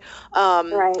day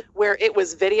where it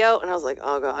was video, and I was like,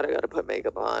 oh God, I got to put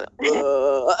makeup on.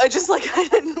 I just like, I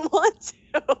didn't want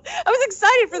to. I was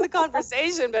excited for the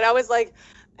conversation, but I was like,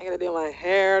 I gotta do my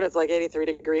hair, and it's like 83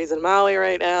 degrees in Maui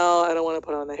right now. I don't want to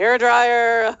put on the hair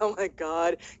dryer. Oh my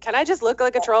God. Can I just look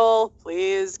like a troll,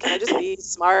 please? Can I just be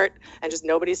smart and just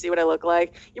nobody see what I look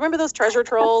like? You remember those treasure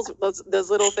trolls?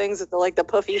 Those little things with the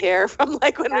puffy hair from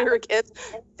like when we were kids?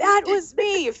 That was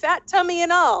me, fat tummy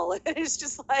and all. And it's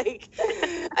just like,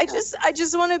 I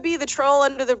just want to be the troll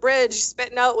under the bridge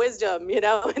spitting out wisdom,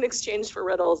 in exchange for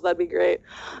riddles. That'd be great.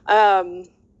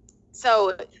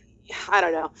 So I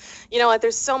don't know. You know what?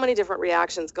 There's so many different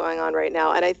reactions going on right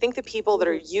now. And I think the people that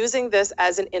are using this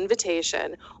as an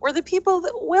invitation, or the people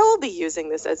that will be using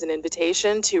this as an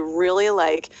invitation to really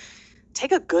like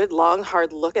take a good, long,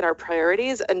 hard look at our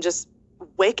priorities and just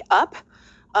wake up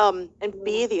and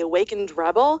be the awakened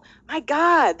rebel. My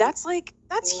God, that's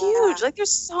huge. Like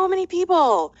there's so many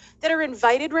people that are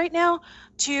invited right now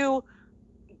to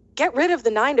get rid of the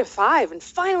 9-to-5 and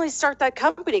finally start that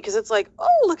company, because it's like,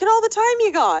 oh, look at all the time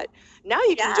you got. Now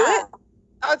you can do it.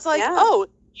 Oh, it's like, oh,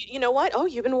 you know what? Oh,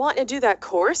 you've been wanting to do that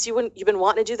course. You've been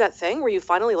wanting to do that thing where you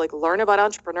finally like learn about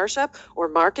entrepreneurship or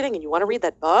marketing, and you want to read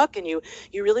that book, and you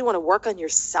really want to work on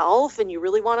yourself, and you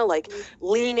really want to like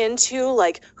lean into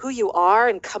like who you are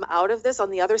and come out of this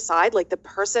on the other side, like the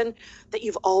person that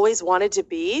you've always wanted to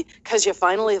be, because you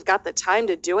finally have got the time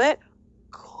to do it.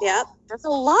 Cool. Yep. There's a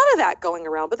lot of that going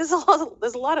around, but there's a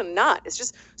lot of not. It's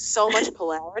just so much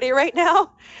polarity right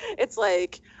now. It's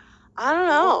like, I don't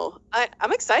know.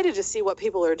 I'm excited to see what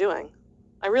people are doing.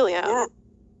 I really am. Yeah.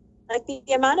 Like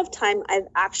the amount of time I've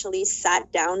actually sat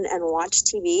down and watched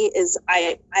TV is,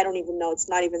 I don't even know. It's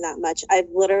not even that much. I've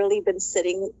literally been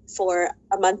sitting for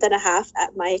a month and a half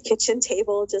at my kitchen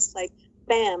table, just like,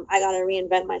 bam, I got to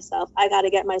reinvent myself. I got to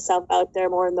get myself out there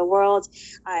more in the world.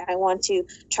 I want to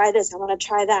try this. I want to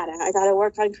try that. I got to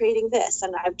work on creating this.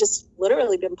 And I've just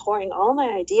literally been pouring all my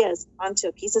ideas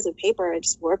onto pieces of paper and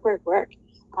just work.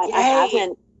 I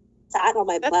haven't sat on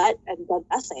my butt and done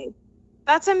nothing.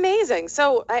 That's amazing.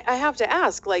 So I have to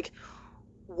ask, like,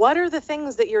 what are the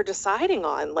things that you're deciding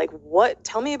on? Like,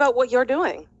 tell me about what you're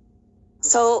doing.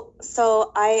 So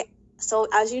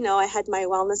as you know, I had my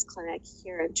wellness clinic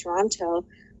here in Toronto,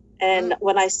 and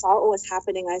when I saw what was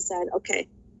happening, I said, okay,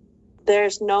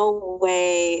 there's no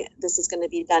way this is going to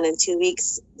be done in 2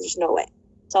 weeks. There's no way.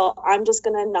 So I'm just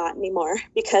going to not anymore,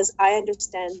 because I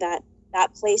understand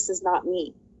that place is not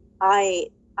me. I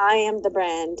am the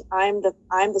brand. I'm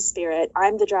the spirit.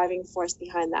 I'm the driving force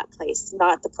behind that place,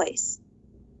 not the place.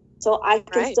 So I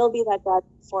can still be that driving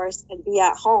force and be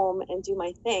at home and do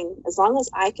my thing. As long as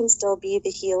I can still be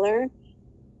the healer,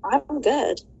 I'm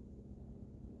good.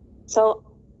 So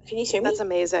can you hear me? That's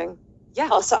amazing. Yeah.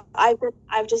 Oh, so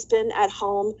I've just been at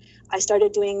home. I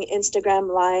started doing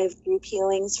Instagram live group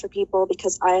healings for people,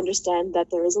 because I understand that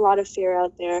there is a lot of fear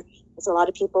out there. There's a lot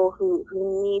of people who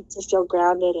need to feel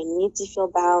grounded and need to feel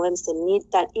balanced and need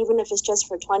that, even if it's just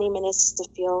for 20 minutes, to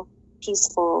feel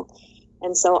peaceful.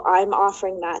 And so I'm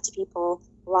offering that to people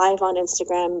live on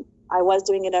Instagram. I was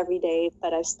doing it every day,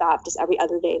 but I've stopped, just every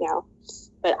other day now.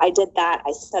 But I did that.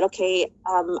 I said, okay,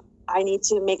 I need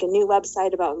to make a new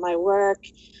website about my work,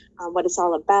 what it's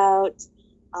all about.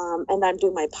 And I'm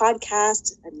doing my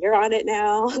podcast, and you're on it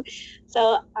now.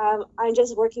 So I'm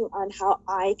just working on how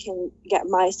I can get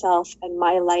myself and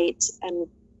my light, and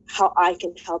how I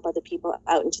can help other people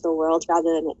out into the world,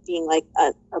 rather than it being like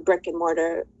a brick and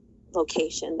mortar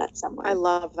location that's somewhere. I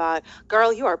love that.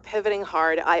 Girl, you are pivoting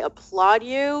hard. I applaud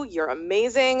you. You're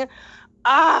amazing.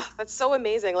 That's so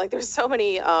amazing. Like, there's so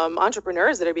many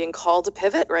entrepreneurs that are being called to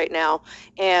pivot right now,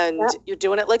 and you're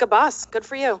doing it like a boss. Good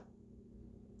for you.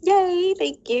 Yay,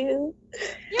 thank you.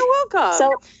 You're welcome.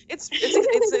 So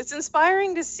it's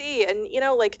inspiring to see. And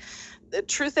like, the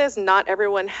truth is, not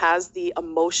everyone has the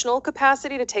emotional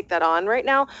capacity to take that on right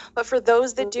now. But for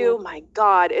those that do, my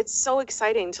God, it's so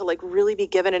exciting to like really be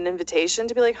given an invitation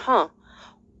to be like,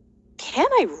 can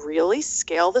I really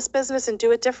scale this business and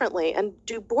do it differently? And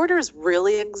do borders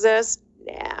really exist?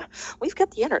 Nah, we've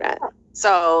got the internet.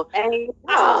 So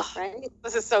right?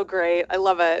 This is so great. I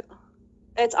love it.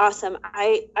 It's awesome.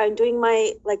 I'm doing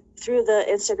my, like, through the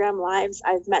Instagram lives,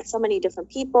 I've met so many different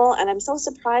people, and I'm so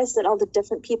surprised at all the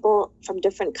different people from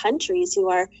different countries who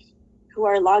are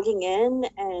logging in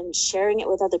and sharing it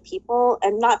with other people.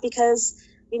 And not because,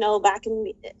 back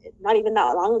not even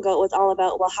that long ago, it was all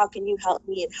about, well, how can you help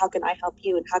me, and how can I help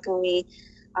you, and how can we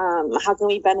How can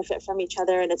we benefit from each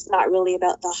other? And it's not really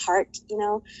about the heart,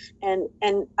 and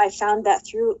I found that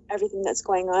through everything that's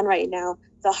going on right now,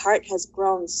 the heart has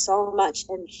grown so much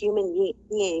in human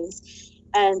beings,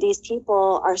 and these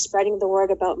people are spreading the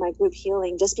word about my group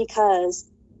healing just because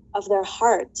of their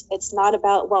heart. It's not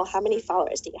about, well, how many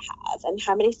followers do you have and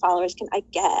how many followers can I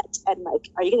get, and like,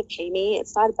 are you going to pay me?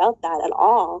 It's not about that at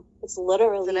all. It's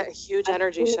literally a huge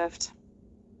energy shift.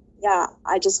 Yeah,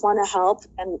 I just want to help,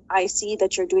 and I see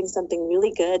that you're doing something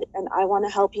really good, and I want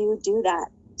to help you do that.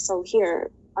 So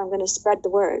here, I'm going to spread the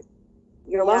word.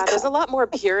 You're welcome. There's a lot more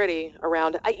purity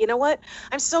around it. You know what?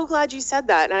 I'm so glad you said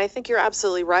that, and I think you're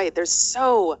absolutely right. There's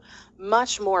so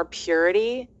much more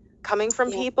purity coming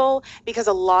from people, because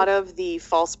a lot of the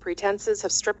false pretenses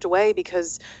have stripped away,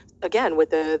 because again, with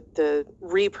the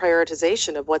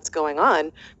reprioritization of what's going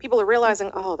on, people are realizing,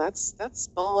 oh, that's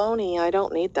baloney. I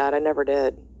don't need that. I never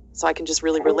did. So I can just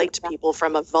really relate to people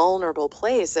from a vulnerable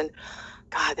place. And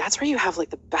God, that's where you have like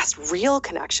the best real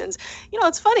connections.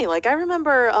 It's funny. Like, I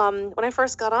remember when I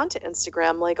first got onto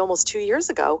Instagram, like almost 2 years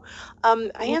ago, I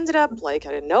ended up, like, I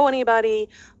didn't know anybody,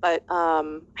 but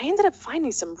I ended up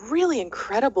finding some really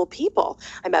incredible people.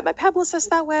 I met my publicist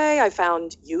that way. I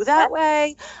found you that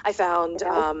way. I found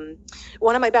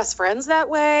one of my best friends that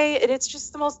way. And it's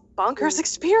just the most bonkers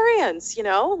experience,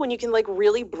 when you can like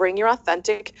really bring your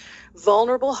authentic,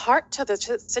 vulnerable heart to the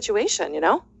situation,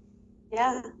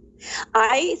 Yeah.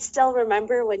 I still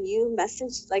remember when you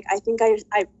messaged, like, I think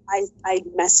I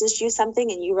messaged you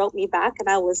something and you wrote me back, and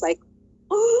I was like,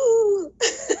 ooh.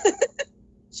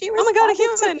 Oh my God, a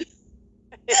human.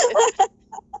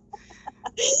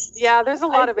 Yeah, there's a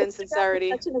lot of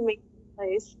insincerity. Such an amazing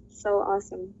place. So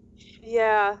awesome.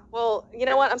 Yeah. Well, you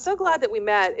know what? I'm so glad that we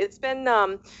met. It's been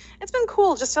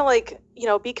cool just to like,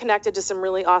 be connected to some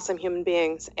really awesome human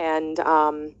beings. And,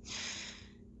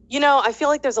 I feel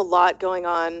like there's a lot going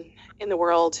on in the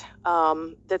world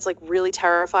that's like really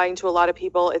terrifying to a lot of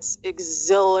people. It's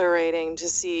exhilarating to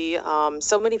see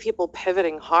so many people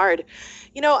pivoting hard.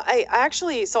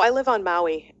 I live on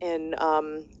Maui in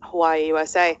Hawaii,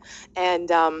 USA.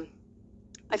 And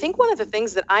I think one of the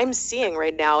things that I'm seeing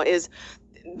right now is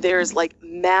there's like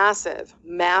massive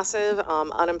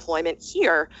unemployment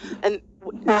here. And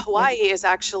Hawaii is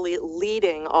actually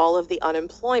leading all of the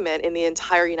unemployment in the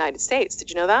entire United States.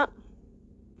 Did you know that?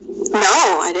 No,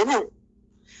 I didn't.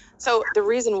 So the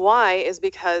reason why is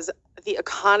because the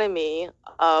economy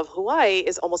of Hawaii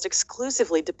is almost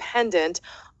exclusively dependent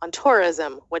on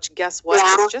tourism, which, guess what,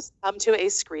 has just come to a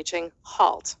screeching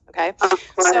halt. Okay.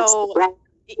 So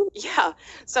yeah,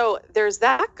 so there's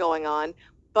that going on.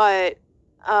 But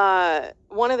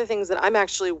one of the things that I'm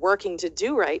actually working to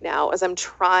do right now is I'm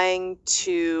trying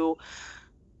to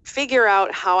figure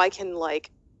out how I can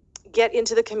like get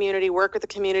into the community, work with the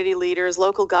community leaders,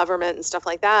 local government and stuff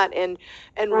like that, and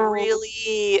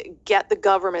really get the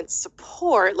government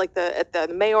support, like at the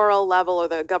mayoral level or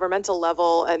the governmental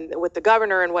level, and with the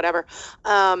governor and whatever,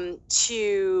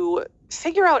 to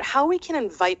figure out how we can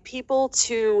invite people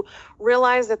to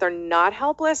realize that they're not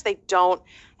helpless. They don't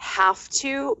have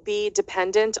to be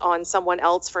dependent on someone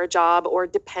else for a job, or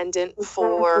dependent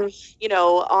for,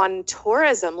 on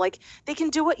tourism. Like, they can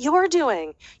do what you're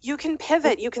doing. You can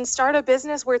pivot. You can start a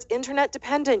business where it's internet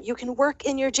dependent. You can work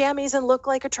in your jammies and look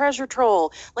like a treasure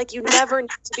troll. Like, you never need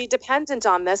to be dependent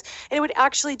on this. And it would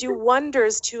actually do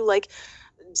wonders to like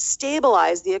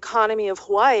stabilize the economy of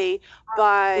Hawaii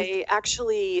by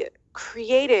actually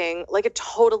creating like a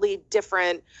totally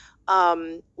different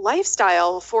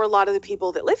lifestyle for a lot of the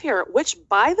people that live here, which,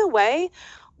 by the way,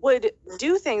 would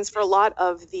do things for a lot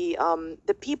of the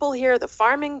people here, the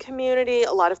farming community,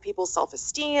 a lot of people's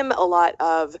self-esteem, a lot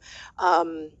of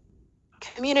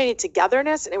community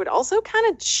togetherness. And it would also kind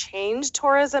of change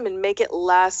tourism and make it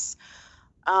less,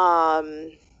 I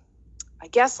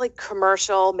guess, like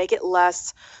commercial, make it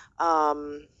less,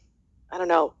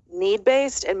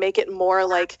 need-based, and make it more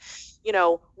like,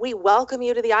 we welcome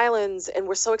you to the islands and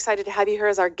we're so excited to have you here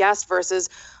as our guest, versus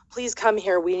please come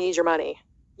here, we need your money.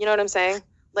 You know what I'm saying?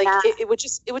 Like, it would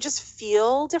just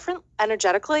feel different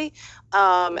energetically.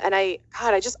 And I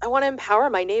want to empower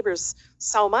my neighbors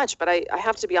so much, but I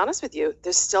have to be honest with you,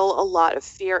 there's still a lot of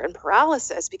fear and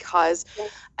paralysis, because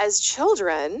as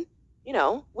children,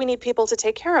 we need people to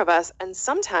take care of us. And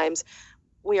sometimes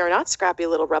we are not scrappy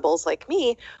little rebels like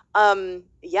me,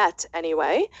 yet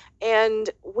anyway. And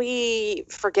we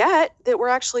forget that we're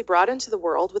actually brought into the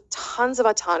world with tons of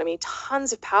autonomy,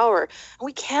 tons of power, and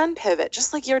we can pivot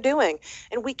just like you're doing.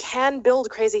 And we can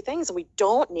build crazy things, and we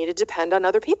don't need to depend on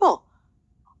other people.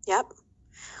 Yep.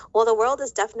 Well, the world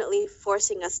is definitely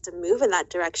forcing us to move in that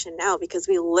direction now, because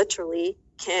we literally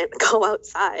can't go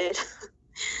outside.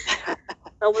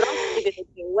 So what else are you gonna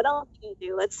do? What else can you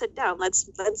do? Let's sit down. Let's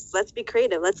be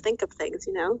creative. Let's think of things,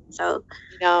 you know? So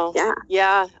yeah.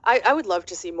 Yeah. I would love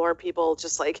to see more people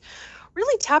just like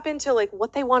really tap into like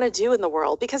what they want to do in the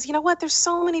world, because you know what? There's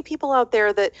so many people out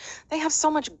there that they have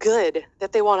so much good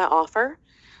that they want to offer,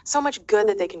 so much good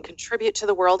that they can contribute to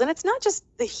the world. And it's not just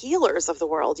the healers of the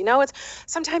world, you know, it's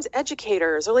sometimes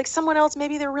educators or like someone else,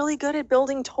 maybe they're really good at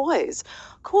building toys.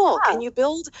 Cool. Yeah.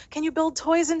 Can you build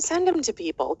toys and send them to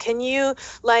people? Can you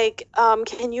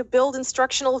can you build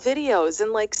instructional videos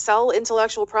and like sell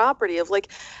intellectual property of like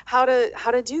how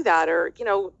to do that? Or, you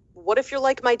know, what if you're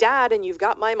like my dad and you've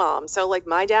got my mom? So like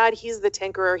my dad, he's the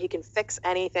tinkerer. He can fix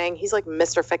anything. He's like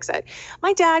Mr. Fix It.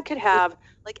 My dad could have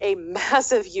like a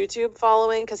massive YouTube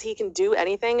following because he can do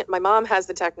anything. My mom has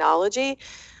the technology.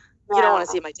 You don't want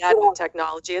to see my dad with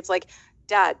technology. It's like,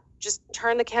 Dad, just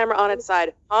turn the camera on its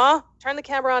side. Huh? Turn the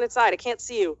camera on its side. I can't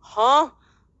see you. Huh?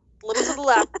 A little to the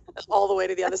left, all the way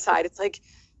to the other side. It's like,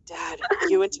 Dad,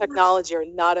 you and technology are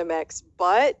not a mix.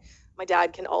 But my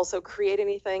dad can also create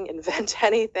anything, invent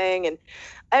anything, and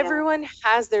everyone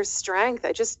has their strength.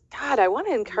 I want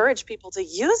to encourage people to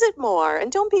use it more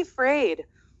and don't be afraid.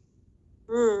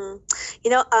 You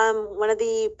know, one of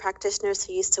the practitioners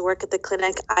who used to work at the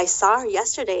clinic, I saw her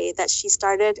yesterday that she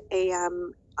started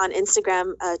on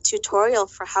Instagram a tutorial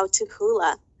for how to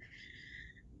hula.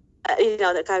 You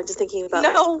know, that I'm just thinking about.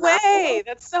 No way!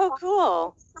 That's so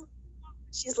cool.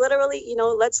 She's literally, you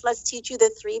know, let's teach you the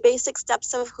 3 basic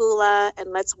steps of hula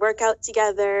and let's work out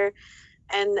together.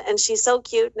 And she's so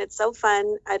cute and it's so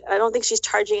fun. I don't think she's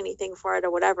charging anything for it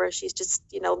or whatever. She's just,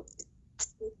 you know,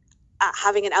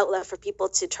 having an outlet for people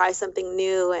to try something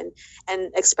new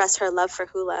and express her love for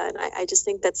hula. And I just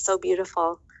think that's so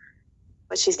beautiful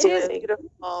what she's doing. It is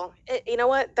beautiful. You know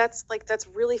what? That's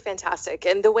really fantastic.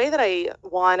 And the way that I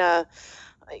want to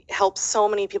help so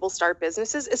many people start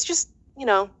businesses is just, you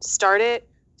know, start it,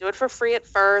 do it for free at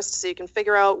first so you can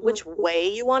figure out which way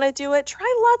you want to do it.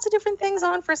 Try lots of different things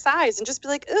on for size and just be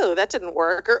like, ooh, that didn't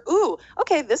work. Or, ooh,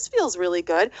 okay, this feels really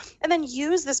good. And then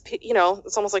use this, you know,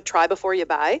 it's almost like try before you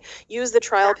buy. Use the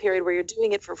trial period where you're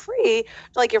doing it for free,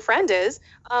 like your friend is,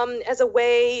 as a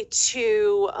way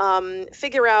to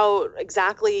figure out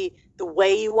exactly the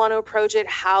way you want to approach it,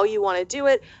 how you want to do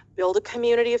it. Build a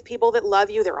community of people that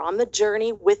love you. They're on the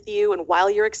journey with you. And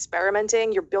while you're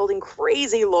experimenting, you're building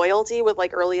crazy loyalty with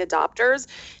like early adopters.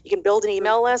 You can build an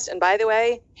email list. And by the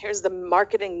way, here's the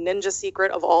marketing ninja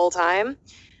secret of all time.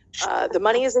 The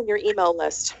money is in your email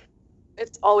list.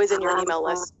 It's always in your email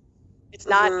list. It's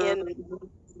not in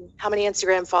how many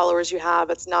Instagram followers you have.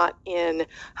 It's not in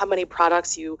how many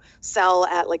products you sell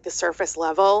at like the surface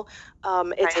level.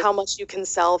 It's how much you can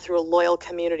sell through a loyal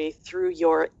community through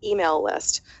your email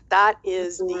list. That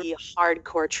is the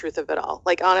hardcore truth of it all.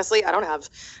 Like, honestly, I don't have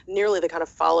nearly the kind of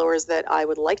followers that I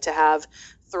would like to have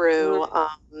through,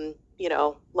 you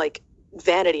know, like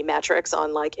vanity metrics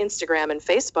on like Instagram and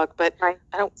Facebook, but I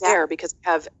don't care because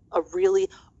I have a really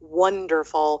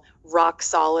wonderful, rock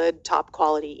solid, top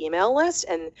quality email list.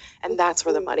 And that's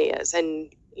where the money is.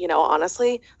 And, you know,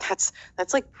 honestly, that's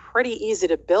like pretty easy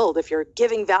to build if you're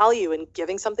giving value and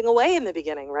giving something away in the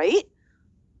beginning, right?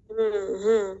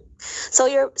 So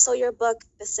your book,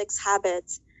 The 6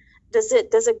 Habits, does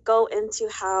it go into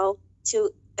how to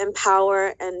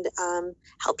empower and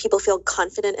help people feel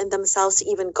confident in themselves to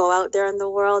even go out there in the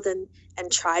world and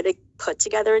try to put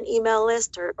together an email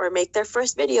list or make their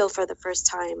first video for the first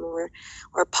time or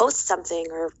post something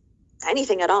or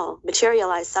anything at all,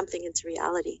 materialize something into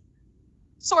reality?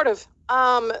 Sort of.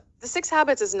 The 6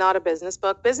 Habits is not a business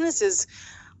book. Business is,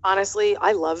 honestly,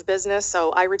 I love business. So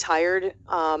I retired,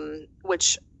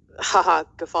 which, haha,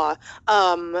 guffaw.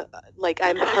 Like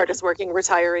I'm the hardest working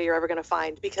retiree you're ever going to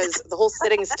find because the whole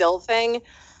sitting still thing,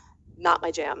 not my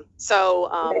jam.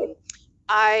 So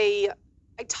I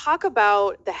talk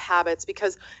about the habits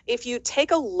because if you take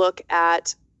a look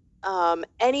at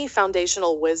any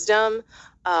foundational wisdom,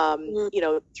 you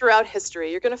know, throughout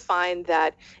history, you're going to find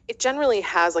that it generally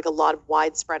has like a lot of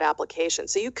widespread application.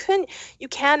 So you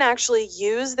can actually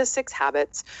use the 6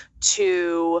 habits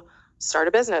to start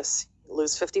a business,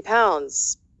 lose 50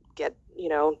 pounds,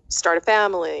 start a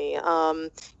family,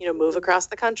 move across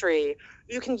the country.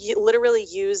 You can literally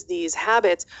use these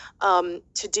habits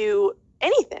to do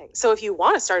anything. So if you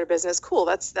want to start a business, cool.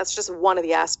 That's just one of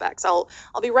the aspects. I'll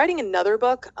be writing another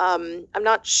book. I'm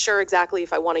not sure exactly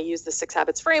if I want to use the 6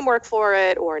 Habits framework for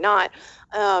it or not.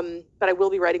 But I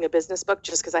will be writing a business book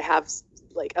just because I have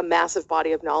like a massive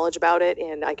body of knowledge about it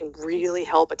and I can really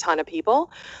help a ton of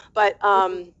people. But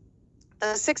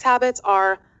the 6 habits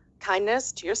are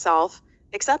kindness to yourself,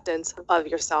 acceptance of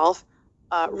yourself,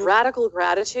 radical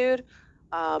gratitude,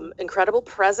 incredible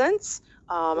presence,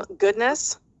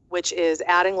 goodness, which is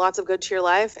adding lots of good to your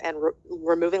life and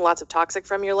removing lots of toxic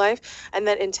from your life, and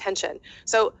then intention.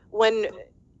 So when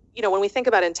we think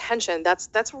about intention,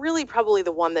 that's really probably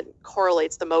the one that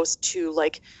correlates the most to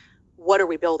like, what are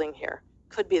we building here?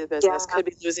 Could be the business, could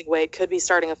be losing weight, could be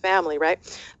starting a family, right?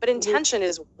 But intention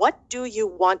is, what do you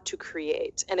want to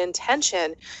create? And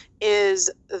intention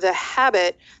is the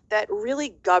habit that really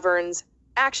governs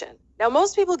action. Now,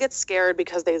 most people get scared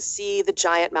because they see the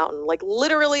giant mountain. Like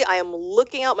literally, I am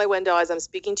looking out my window as I'm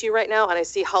speaking to you right now, and I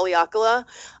see Haleakala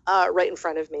right in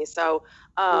front of me. So,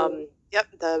 yep,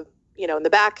 in the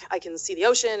back, I can see the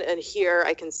ocean, and here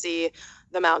I can see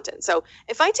the mountain. So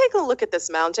if I take a look at this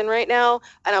mountain right now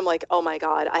and I'm like, oh my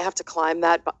God, I have to climb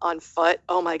that on foot.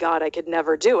 Oh my God, I could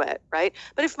never do it, right?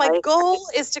 But if my goal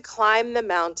is to climb the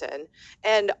mountain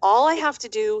and all I have to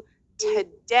do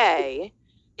today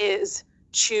is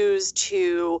choose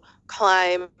to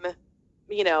climb,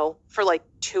 for like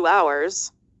 2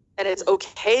 hours, and it's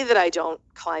okay that I don't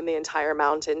climb the entire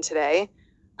mountain today.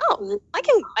 Oh, I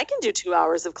can do 2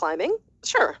 hours of climbing.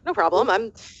 Sure, no problem.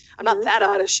 I'm not that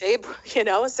out of shape,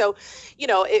 So,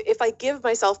 if I give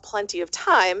myself plenty of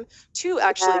time to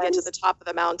actually get to the top of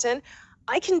the mountain,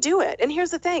 I can do it. And here's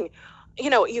the thing,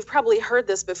 you've probably heard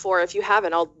this before. If you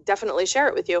haven't, I'll definitely share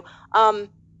it with you.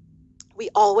 We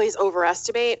always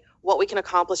overestimate what we can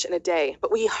accomplish in a day,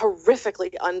 but we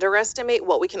horrifically underestimate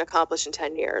what we can accomplish in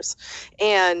 10 years.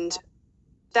 And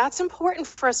that's important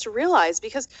for us to realize,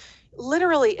 because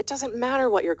literally, it doesn't matter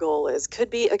what your goal is. Could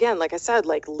be, again, like I said,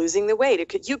 like losing the weight.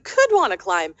 You could want to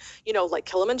climb, like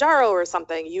Kilimanjaro or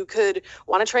something. You could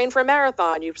want to train for a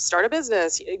marathon. You start a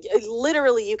business.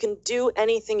 Literally, you can do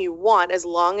anything you want as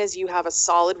long as you have a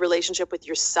solid relationship with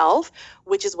yourself,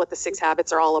 which is what the 6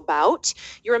 habits are all about.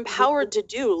 You're empowered to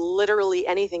do literally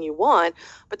anything you want.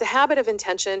 But the habit of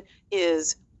intention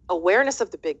is awareness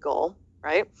of the big goal,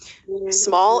 right?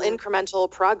 Small incremental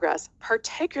progress,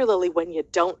 particularly when you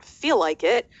don't feel like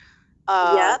it.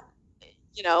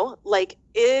 Like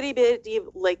itty bitty,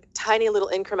 like tiny little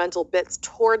incremental bits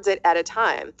towards it at a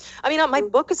time. I mean, my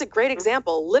book is a great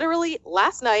example. Literally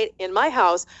last night in my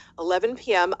house, 11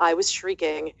 p.m., I was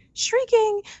shrieking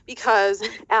because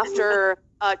after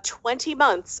 20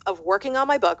 months of working on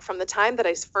my book, from the time that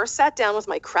I first sat down with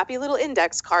my crappy little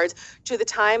index cards to the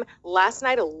time last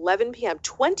night, 11 p.m.,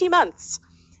 20 months.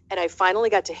 And I finally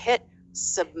got to hit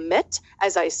submit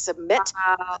as I submit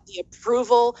the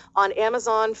approval on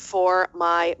Amazon for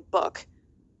my book.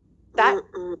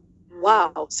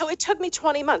 Wow. So it took me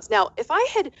 20 months. Now, if I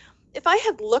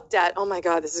had looked at, oh my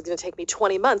God, this is going to take me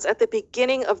 20 months at the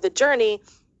beginning of the journey,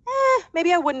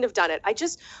 maybe I wouldn't have done it.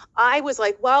 I was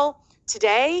like, well,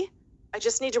 today I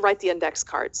just need to write the index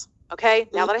cards. Okay.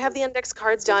 Now that I have the index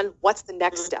cards done, what's the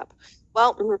next step?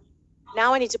 Well,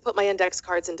 now I need to put my index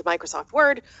cards into Microsoft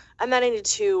Word, and then I need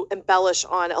to embellish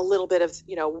on a little bit of,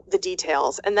 the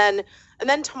details. And then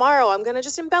tomorrow I'm going to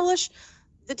just embellish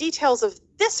the details of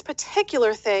this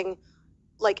particular thing,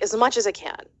 like as much as I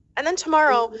can. And then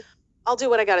tomorrow I'll do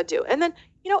what I got to do. And then,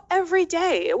 every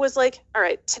day it was like, all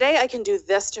right, today I can do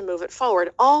this to move it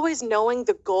forward. Always knowing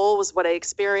the goal was what I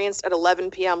experienced at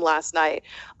 11 p.m. last night.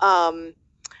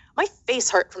 My face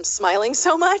hurt from smiling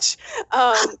so much.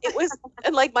 It was,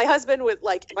 and like my husband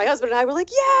and I were like,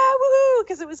 yeah, woohoo,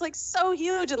 because it was like so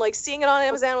huge, and like seeing it on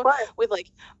Amazon with like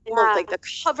the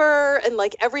cover and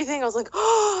like everything, I was like,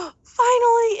 oh,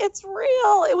 finally, it's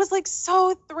real. It was like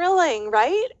so thrilling,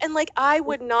 right? And like I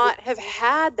would not have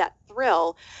had that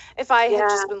thrill if I had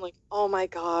just been like, oh my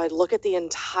God, look at the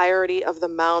entirety of the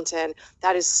mountain.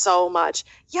 That is so much.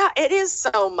 Yeah, it is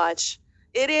so much.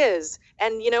 It is.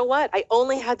 And you know what? I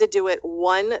only had to do it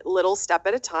one little step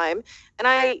at a time. And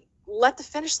I let the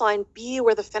finish line be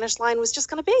where the finish line was just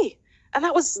going to be. And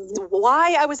that was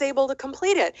why I was able to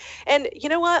complete it. And you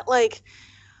know what? Like,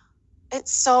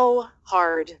 it's so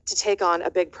hard to take on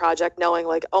a big project knowing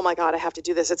like, oh my God, I have to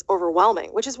do this. It's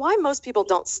overwhelming, which is why most people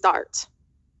don't start.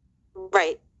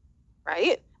 Right.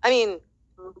 I mean,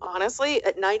 honestly,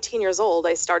 at 19 years old,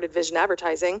 I started Vision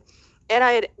Advertising. And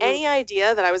I had any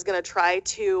idea that I was going to try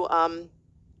to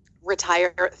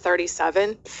retire at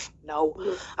 37?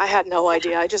 No, I had no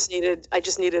idea. I just needed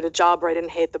a job where I didn't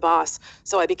hate the boss.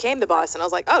 So I became the boss, and I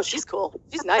was like, oh, she's cool.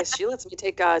 She's nice. She lets me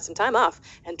take some time off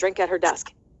and drink at her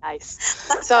desk. Nice.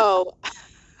 So,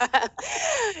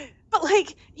 but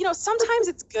like, sometimes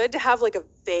it's good to have like a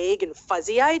vague and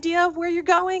fuzzy idea of where you're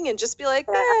going and just be like,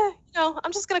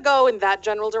 I'm just going to go in that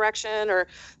general direction, or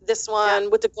this one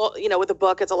with the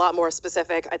book, it's a lot more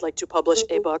specific. I'd like to publish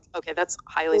a book. Okay. That's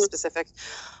highly specific,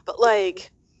 but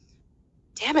like,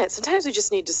 damn it. Sometimes we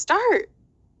just need to start,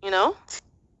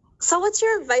 So what's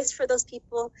your advice for those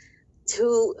people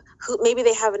who maybe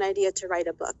they have an idea to write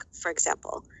a book, for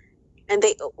example, and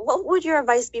what would your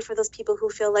advice be for those people who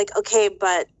feel like, okay,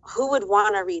 but who would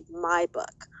want to read my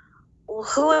book?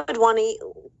 Who would want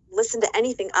to listen to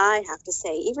anything I have to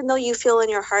say, even though you feel in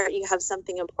your heart you have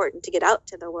something important to get out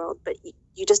to the world, but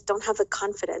you just don't have the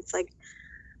confidence? Like,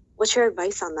 what's your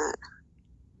advice on that?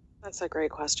 That's a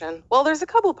great question. Well, there's a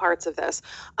couple parts of this.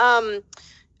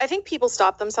 I think people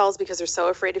stop themselves because they're so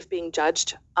afraid of being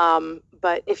judged.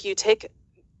 But if you take,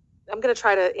 I'm going to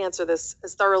try to answer this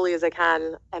as thoroughly as I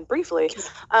can and briefly.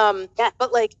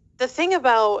 But like the thing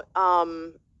about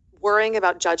worrying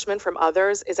about judgment from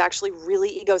others is actually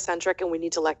really egocentric, and we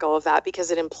need to let go of that because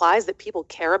it implies that people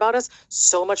care about us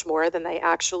so much more than they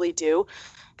actually do.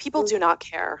 People do not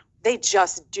care. They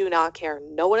just do not care.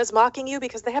 No one is mocking you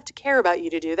because they have to care about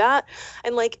you to do that.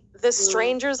 And like the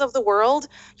strangers of the world,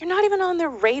 you're not even on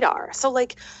their radar. So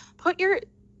like put your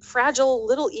fragile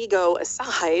little ego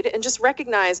aside and just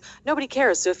recognize nobody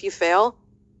cares. So if you fail,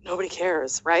 nobody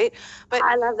cares, right? But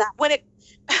I love that. When it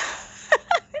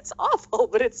it's awful,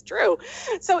 but it's true.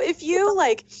 So if you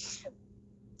like,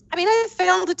 I mean, I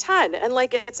failed a ton, and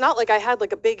like, it's not like I had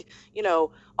like a big,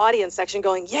 audience section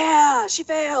going, yeah, she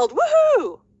failed,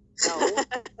 woohoo. No.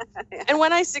 And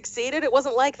when I succeeded, it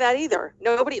wasn't like that either.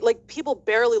 Nobody, like, people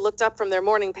barely looked up from their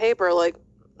morning paper, like,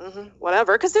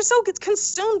 whatever, because they're so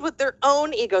consumed with their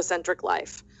own egocentric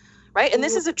life. Right. And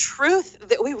this is a truth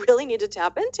that we really need to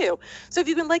tap into. So if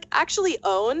you can like actually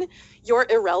own your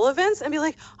irrelevance and be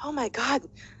like, oh my God,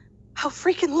 how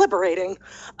freaking liberating.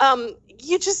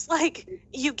 You just like,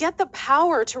 you get the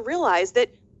power to realize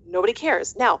that nobody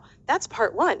cares. Now, that's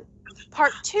part one.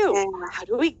 Part two, how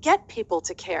do we get people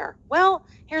to care? Well,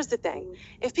 here's the thing.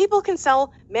 If people can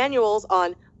sell manuals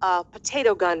on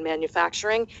potato gun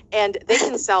manufacturing, and they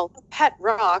can sell pet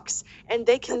rocks, and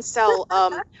they can sell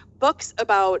books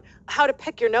about how to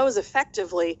pick your nose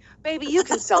effectively, baby, you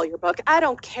can sell your book. I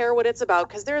don't care what it's about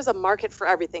because there's a market for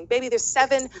everything. Baby, there's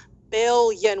 7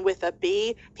 billion with a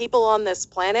B people on this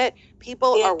planet.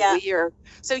 People are weird.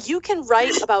 So you can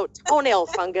write about toenail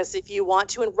fungus if you want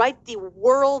to, and write the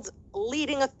world's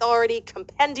leading authority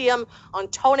compendium on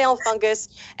toenail fungus,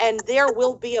 and there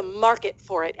will be a market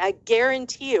for it. I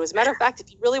guarantee you. As a matter of fact, if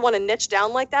you really want to niche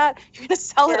down like that, you're going to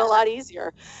sell it a lot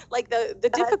easier. Like the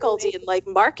difficulty in like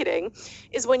marketing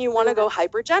is when you want to go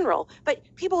hyper general. But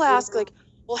people ask like,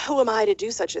 well, who am I to do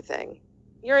such a thing?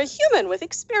 You're a human with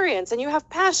experience and you have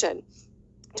passion.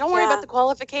 Don't worry about the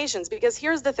qualifications, because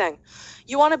here's the thing.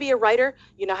 You want to be a writer.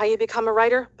 You know how you become a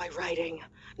writer? By writing.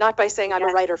 Not by saying I'm a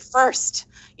writer first,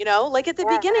 like at the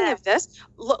beginning of this,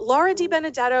 Laura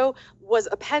DiBenedetto was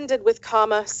appended with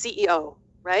comma CEO,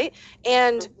 right?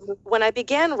 And when I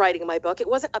began writing my book, it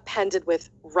wasn't appended with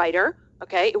writer,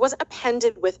 okay? It wasn't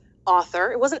appended with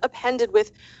author. It wasn't appended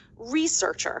with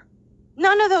researcher.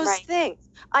 None of those things.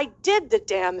 I did the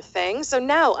damn thing. So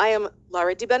now I am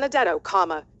Laura DiBenedetto,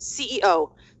 comma,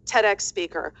 CEO, TEDx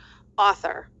speaker,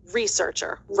 author,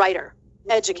 researcher, writer,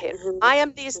 educator. I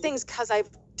am these things because I've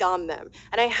done them,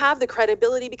 and I have the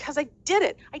credibility because I did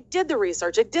it. I did the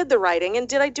research, I did the writing, and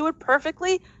did I do it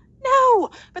perfectly?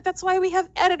 No, but that's why we have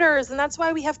editors, and that's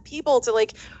why we have people to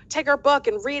like take our book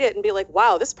and read it and be like,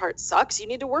 wow, this part sucks, you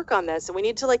need to work on this, and we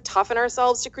need to like toughen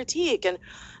ourselves to critique and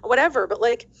whatever. But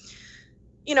like,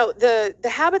 the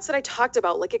habits that I talked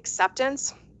about, like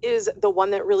acceptance, is the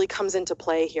one that really comes into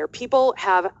play here. People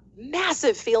have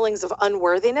massive feelings of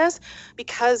unworthiness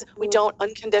because we don't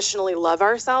unconditionally love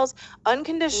ourselves.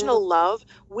 Unconditional love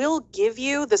will give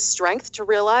you the strength to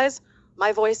realize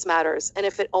my voice matters. And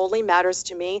if it only matters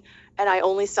to me and I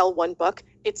only sell one book,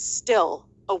 it's still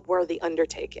a worthy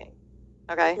undertaking.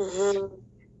 Okay?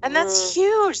 And that's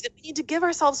huge, that we need to give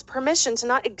ourselves permission to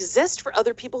not exist for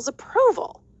other people's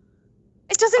approval.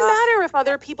 It doesn't matter if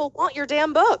other people want your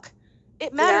damn book.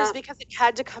 It matters because it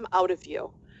had to come out of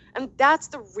you. And that's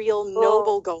the real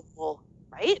noble goal,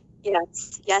 right?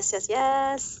 Yes. I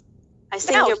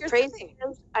sing your praises.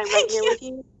 I'm right here with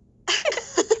you.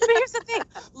 But here's the thing.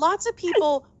 Lots of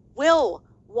people will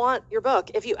want your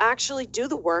book if you actually do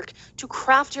the work to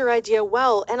craft your idea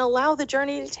well and allow the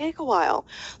journey to take a while.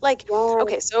 Like,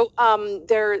 okay, so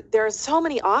there are so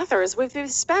many authors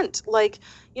who've spent like,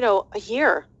 a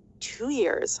year, 2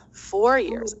 years, 4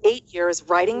 years, 8 years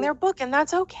writing their book, and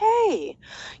that's okay.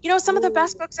 Some of the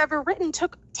best books ever written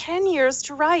took 10 years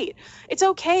to write. It's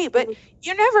okay, but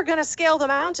you're never going to scale the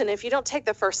mountain if you don't take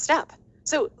the first step.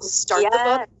 So start the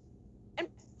book and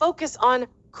focus on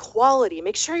quality.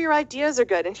 Make sure your ideas are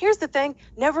good. And here's the thing,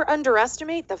 never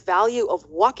underestimate the value of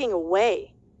walking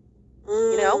away.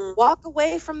 Walk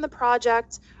away from the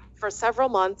project for several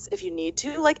months if you need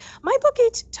to. Like my book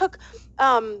took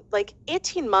like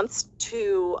 18 months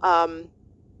to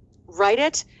write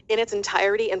it in its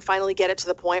entirety and finally get it to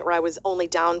the point where I was only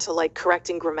down to like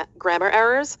correcting grammar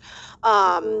errors.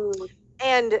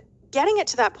 And getting it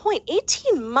to that point,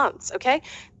 18 months, okay?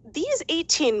 These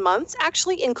 18 months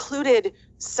actually included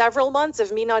several months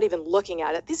of me not even looking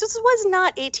at it. This was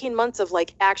not 18 months of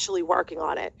like actually working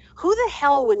on it. Who the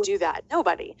hell would do that?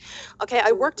 Nobody. Okay,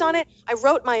 I worked on it. I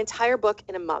wrote my entire book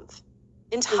in a month.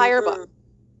 Entire book.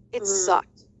 It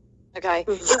sucked. Okay?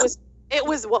 It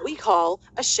was what we call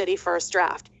a shitty first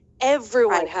draft.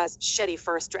 Everyone has a shitty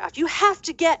first draft. You have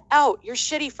to get out your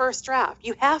shitty first draft.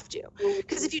 You have to.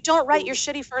 Because if you don't write your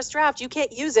shitty first draft, you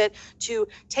can't use it to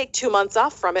take 2 months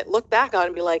off from it, look back on it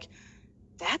and be like,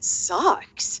 that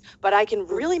sucks. But I can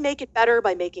really make it better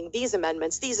by making these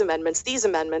amendments, these amendments, these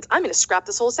amendments. I'm going to scrap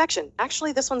this whole section.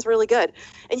 Actually, this one's really good.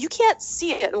 And you can't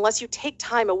see it unless you take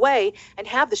time away and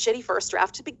have the shitty first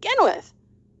draft to begin with.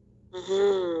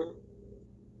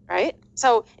 Right?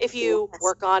 So if you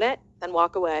work on it, then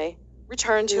walk away,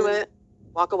 return to it,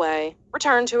 walk away,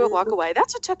 return to it, walk away.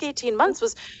 That's what took 18 months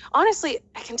was, honestly,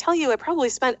 I can tell you I probably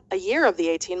spent a year of the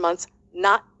 18 months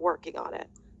not working on it.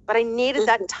 But I needed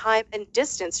that time and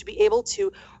distance to be able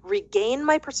to regain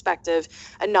my perspective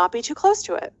and not be too close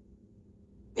to it.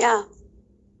 Yeah.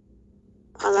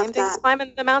 I love Same thing as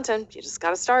climbing the mountain. You just got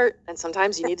to start. And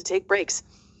sometimes you need to take breaks.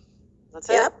 That's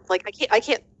it. Like I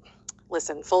can't.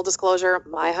 Listen, full disclosure,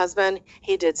 my husband,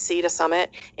 he did sea to summit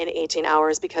in 18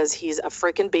 hours because he's a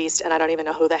freaking beast and I don't even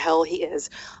know who the hell he is.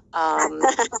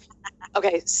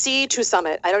 Okay, sea to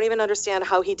summit. I don't even understand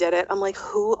how he did it. I'm like,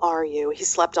 who are you? He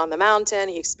slept on the mountain.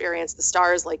 He experienced the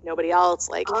stars like nobody else.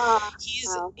 Like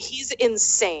he's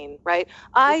insane, right?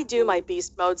 I do my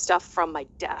beast mode stuff from my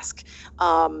desk.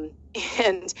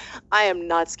 And I am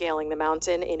not scaling the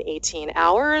mountain in 18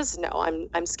 hours. No,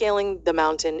 I'm scaling the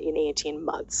mountain in 18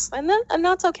 months. And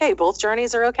that's okay. Both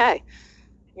journeys are okay.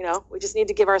 You know, we just need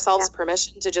to give ourselves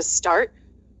permission to just start,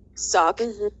 suck,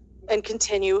 and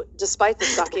continue despite the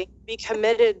sucking. Be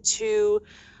committed to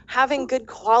having good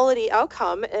quality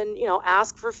outcome and, you know,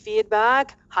 ask for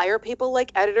feedback, hire people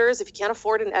like editors. If you can't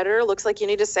afford an editor, looks like you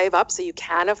need to save up so you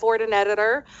can afford an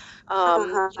editor. You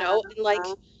know, and like,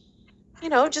 you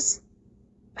know, just,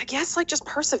 I guess, like, just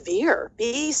persevere.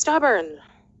 Be stubborn.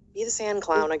 Be the sand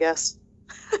clown, I guess.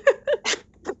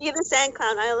 Be the sand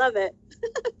clown. I love it.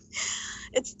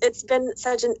 It's been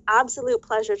such an absolute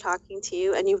pleasure talking to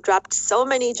you, and you've dropped so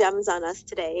many gems on us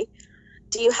today.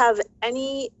 Do you have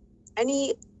any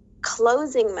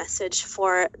closing message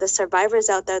for the survivors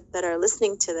out there that are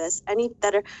listening to this, any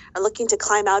that are looking to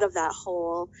climb out of that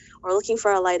hole or looking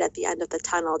for a light at the end of the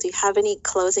tunnel? Do you have any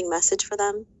closing message for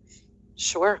them?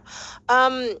 Sure.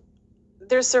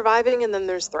 There's surviving and then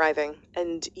there's thriving,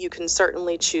 and you can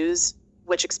certainly choose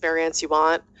which experience you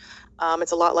want.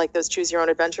 It's a lot like those choose your own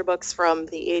adventure books from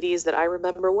the 80s that I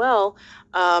remember well.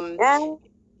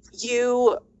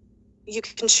 You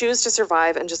can choose to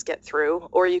survive and just get through,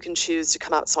 or you can choose to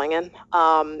come out swinging.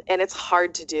 And it's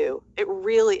hard to do. It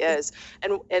really is.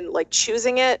 And like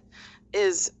choosing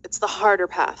it's the harder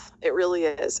path. It really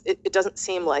is. It doesn't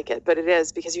seem like it, but it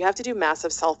is, because you have to do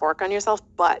massive self-work on yourself,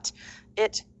 but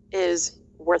it is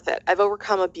worth it. I've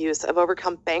overcome abuse. I've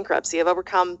overcome bankruptcy. I've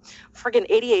overcome friggin'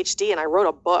 ADHD, and I wrote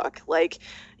a book. Like,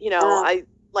 you know, I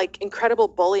like incredible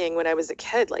bullying when I was a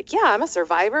kid. Like, yeah, I'm a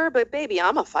survivor, but baby,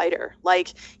 I'm a fighter.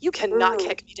 Like, you cannot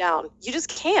kick me down. You just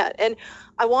can't. And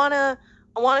I want to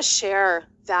share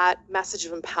that message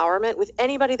of empowerment with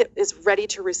anybody that is ready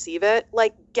to receive it.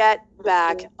 Like, get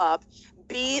back up.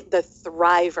 Be the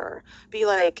thriver. Be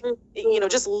like, you know,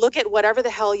 just look at whatever the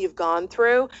hell you've gone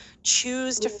through.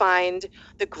 Choose to find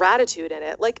the gratitude in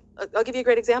it. Like, I'll give you a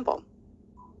great example.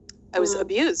 I was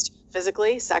abused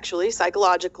physically, sexually,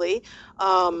 psychologically,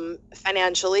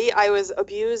 financially. I was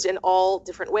abused in all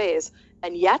different ways.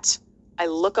 And yet I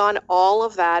look on all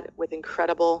of that with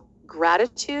incredible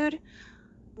gratitude,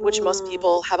 which most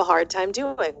people have a hard time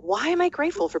doing. Why am I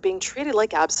grateful for being treated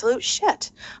like absolute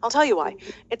shit? I'll tell you why.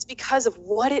 It's because of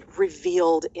what it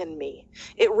revealed in me.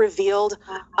 It revealed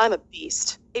I'm a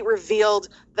beast. It revealed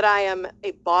that I am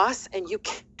a boss and you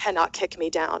cannot kick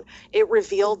me down. It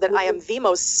revealed that I am the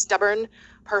most stubborn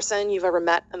person you've ever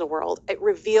met in the world. It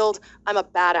revealed I'm a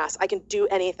badass. I can do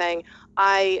anything.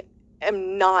 I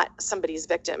am not somebody's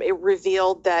victim. It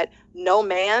revealed that no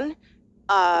man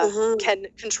can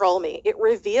control me. It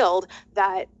revealed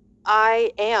that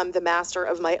I am the master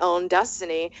of my own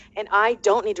destiny and I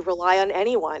don't need to rely on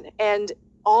anyone. And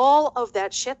all of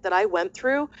that shit that I went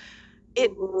through,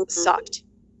 it sucked.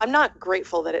 I'm not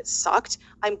grateful that it sucked.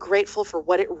 I'm grateful for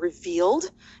what it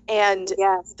revealed and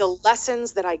the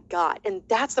lessons that I got. And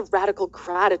that's the radical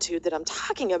gratitude that I'm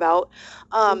talking about,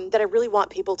 that I really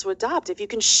want people to adopt. If you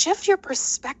can shift your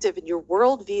perspective and your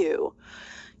worldview,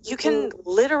 you can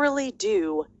literally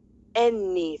do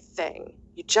anything.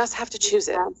 You just have to choose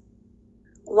it.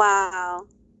 Wow.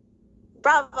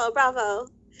 Bravo, bravo.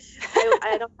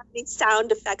 I don't have any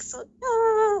sound effects. So,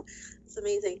 it's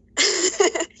amazing.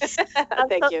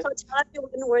 Thank you. So tell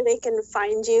everyone where they can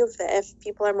find you if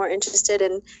people are more interested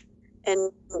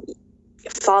in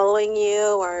following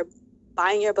you or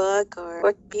buying your book, or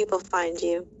where people find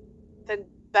you. The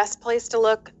best place to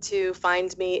look to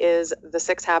find me is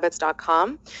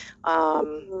the6habits.com.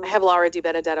 I have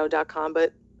lauradbenedetto.com,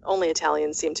 but only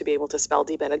Italians seem to be able to spell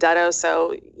Di Benedetto.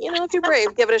 So, if you're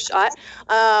brave, give it a shot.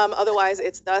 Otherwise,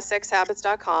 it's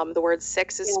the6habits.com. The word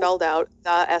six is spelled out,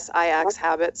 the SIX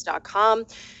habits.com.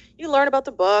 You can learn about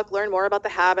the book, learn more about the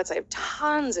habits. I have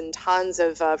tons and tons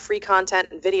of free content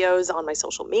and videos on my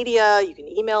social media. You can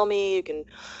email me. You can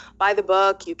buy the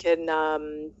book. You can,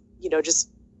 just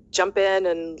jump in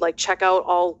and check out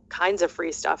all kinds of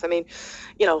free stuff. I mean,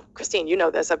 Christine, you know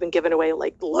this. I've been giving away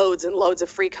loads and loads of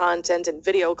free content and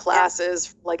video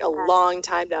classes for a long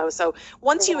time now. So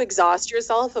once you exhaust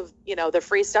yourself of, the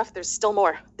free stuff, there's still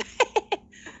more.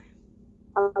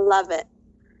 I love it.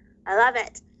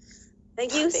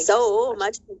 Thank you so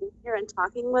much for being here and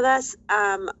talking with us.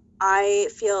 I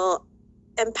feel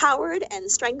empowered and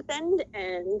strengthened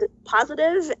and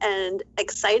positive and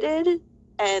excited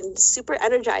and super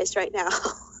energized right now.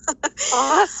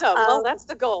 Awesome. Well, that's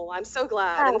the goal. I'm so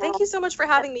glad. And thank you so much for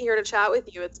having me here to chat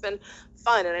with you. It's been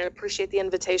fun, and I appreciate the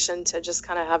invitation to just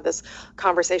kind of have this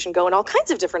conversation go in all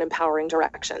kinds of different empowering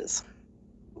directions.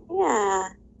 Yeah.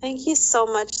 Thank you so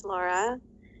much, Laura.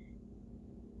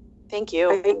 Thank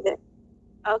you.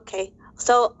 Okay.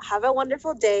 So have a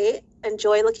wonderful day.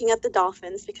 Enjoy looking at the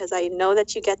dolphins, because I know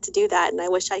that you get to do that, and I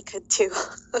wish I could too.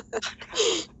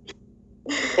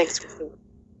 Thanks, Christine.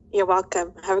 You're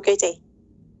welcome. Have a great day.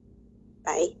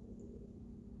 Bye.